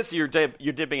and then this, you're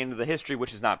dipping into the history,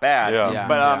 which is not bad.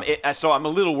 But so I'm a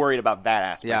little worried about that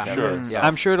aspect. Yeah, sure.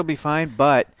 I'm sure it'll be fine,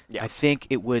 but I think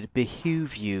it would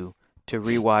behoove you to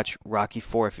rewatch Rocky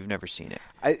 4 if you've never seen it,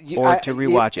 or to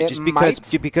rewatch it just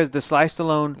because the Sly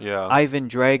Stallone, Ivan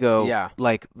Drago,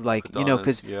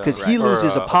 because he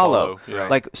loses Apollo.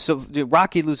 So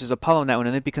Rocky loses Apollo in that one,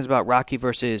 and it becomes about Rocky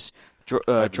versus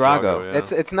Drago.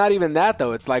 It's not even that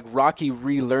though. It's like Rocky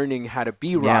relearning how to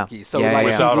be Rocky. So he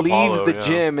leaves Apollo, the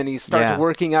gym and he starts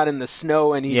working out in the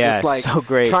snow and he's just like so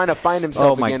great. trying to find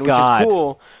himself again, which is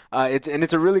cool.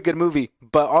 It's a really good movie.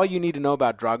 But all you need to know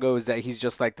about Drago is that he's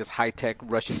just like this high-tech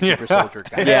Russian super soldier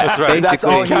guy. That's right. That's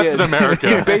all he is. Captain America.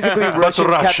 He's basically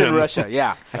Captain Russia.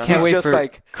 Yeah. I can't wait for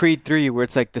Creed 3 where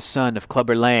it's like the son of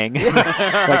Clubber Lang.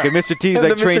 Like Mr. T's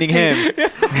like training him.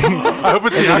 I hope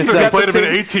it's the actor who played him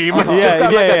in A-Team. Just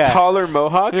got a taller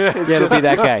mohawk. It'll be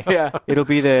that guy. It'll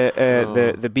be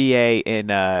the BA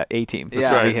in A-Team. That's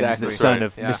right. Him, the son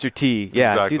of Mr. T.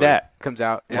 Yeah, exactly. do that. Comes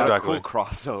out. What a cool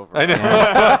crossover. I know.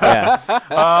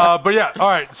 But all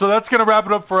right. So that's going to wrap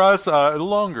it up for us. A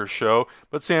longer show.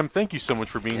 But Sam, thank you so much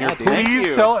for being here. Dude.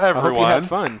 Please tell everyone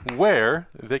fun. where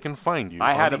they can find you.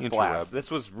 I had a blast. This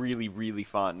was really, really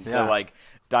fun to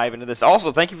dive into this.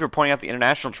 Also, thank you for pointing out the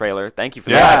international trailer. Thank you for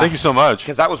that. Yeah, thank you so much.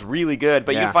 Because that was really good.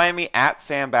 But you can find me at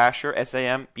Sam Bashor,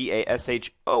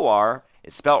 SAMBASHOR.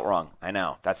 It's spelt wrong. I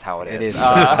know. That's how it is. It is.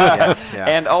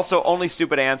 And also, Only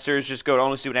Stupid Answers. Just go to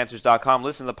onlystupidanswers.com.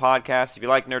 Listen to the podcast. If you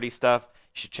like nerdy stuff, you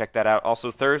should check that out.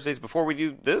 Also, Thursdays, before we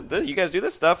do you guys do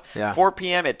this stuff, 4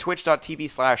 p.m. at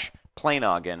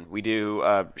twitch.tv/Playnoggin. We do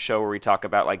a show where we talk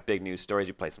about like big news stories.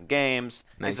 We play some games.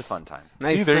 Nice. It's a fun time.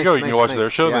 See, there you go. You can watch their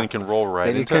show, then you can roll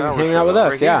right into our show. Hang out with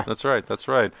us, That's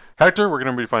right. Hector, we're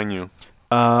going to be finding you.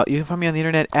 You can find me on the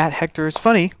internet at Hector is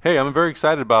Funny. Hey, I'm very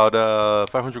excited about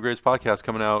 500 Greats podcast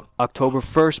coming out October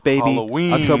 1st, baby.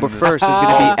 Halloween. October 1st is going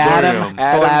to be Adam's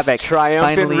Hlavik.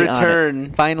 Triumphant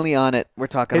return. Finally on it. We're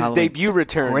talking his Halloween. Debut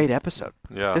return. Great episode.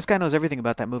 Yeah. This guy knows everything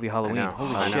about that movie Halloween.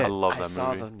 Holy shit. I love that movie. I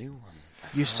saw the new one.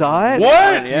 You saw it? What?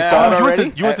 Yeah. You saw it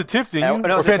already? You went to TIFF, didn't you? No,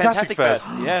 it Or was at Fantastic Fest?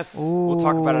 Yes. We'll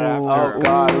talk about it after. Oh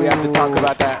God, we have to talk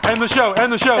about that. End the show.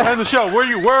 Where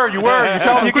are you?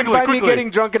 Tell them You can quickly. find me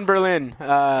getting drunk in Berlin.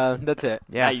 That's it.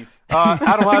 Yeah. Nice.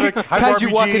 Adam Haddock,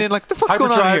 Kaiju walking in like, the fuck's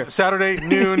going on Hyperdrive, here? Saturday,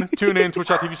 noon. Tune in,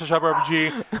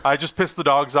 twitch.tv/HyperRPG. I just pissed the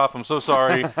dogs off. I'm so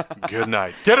sorry. Good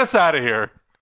night. Get us out of here.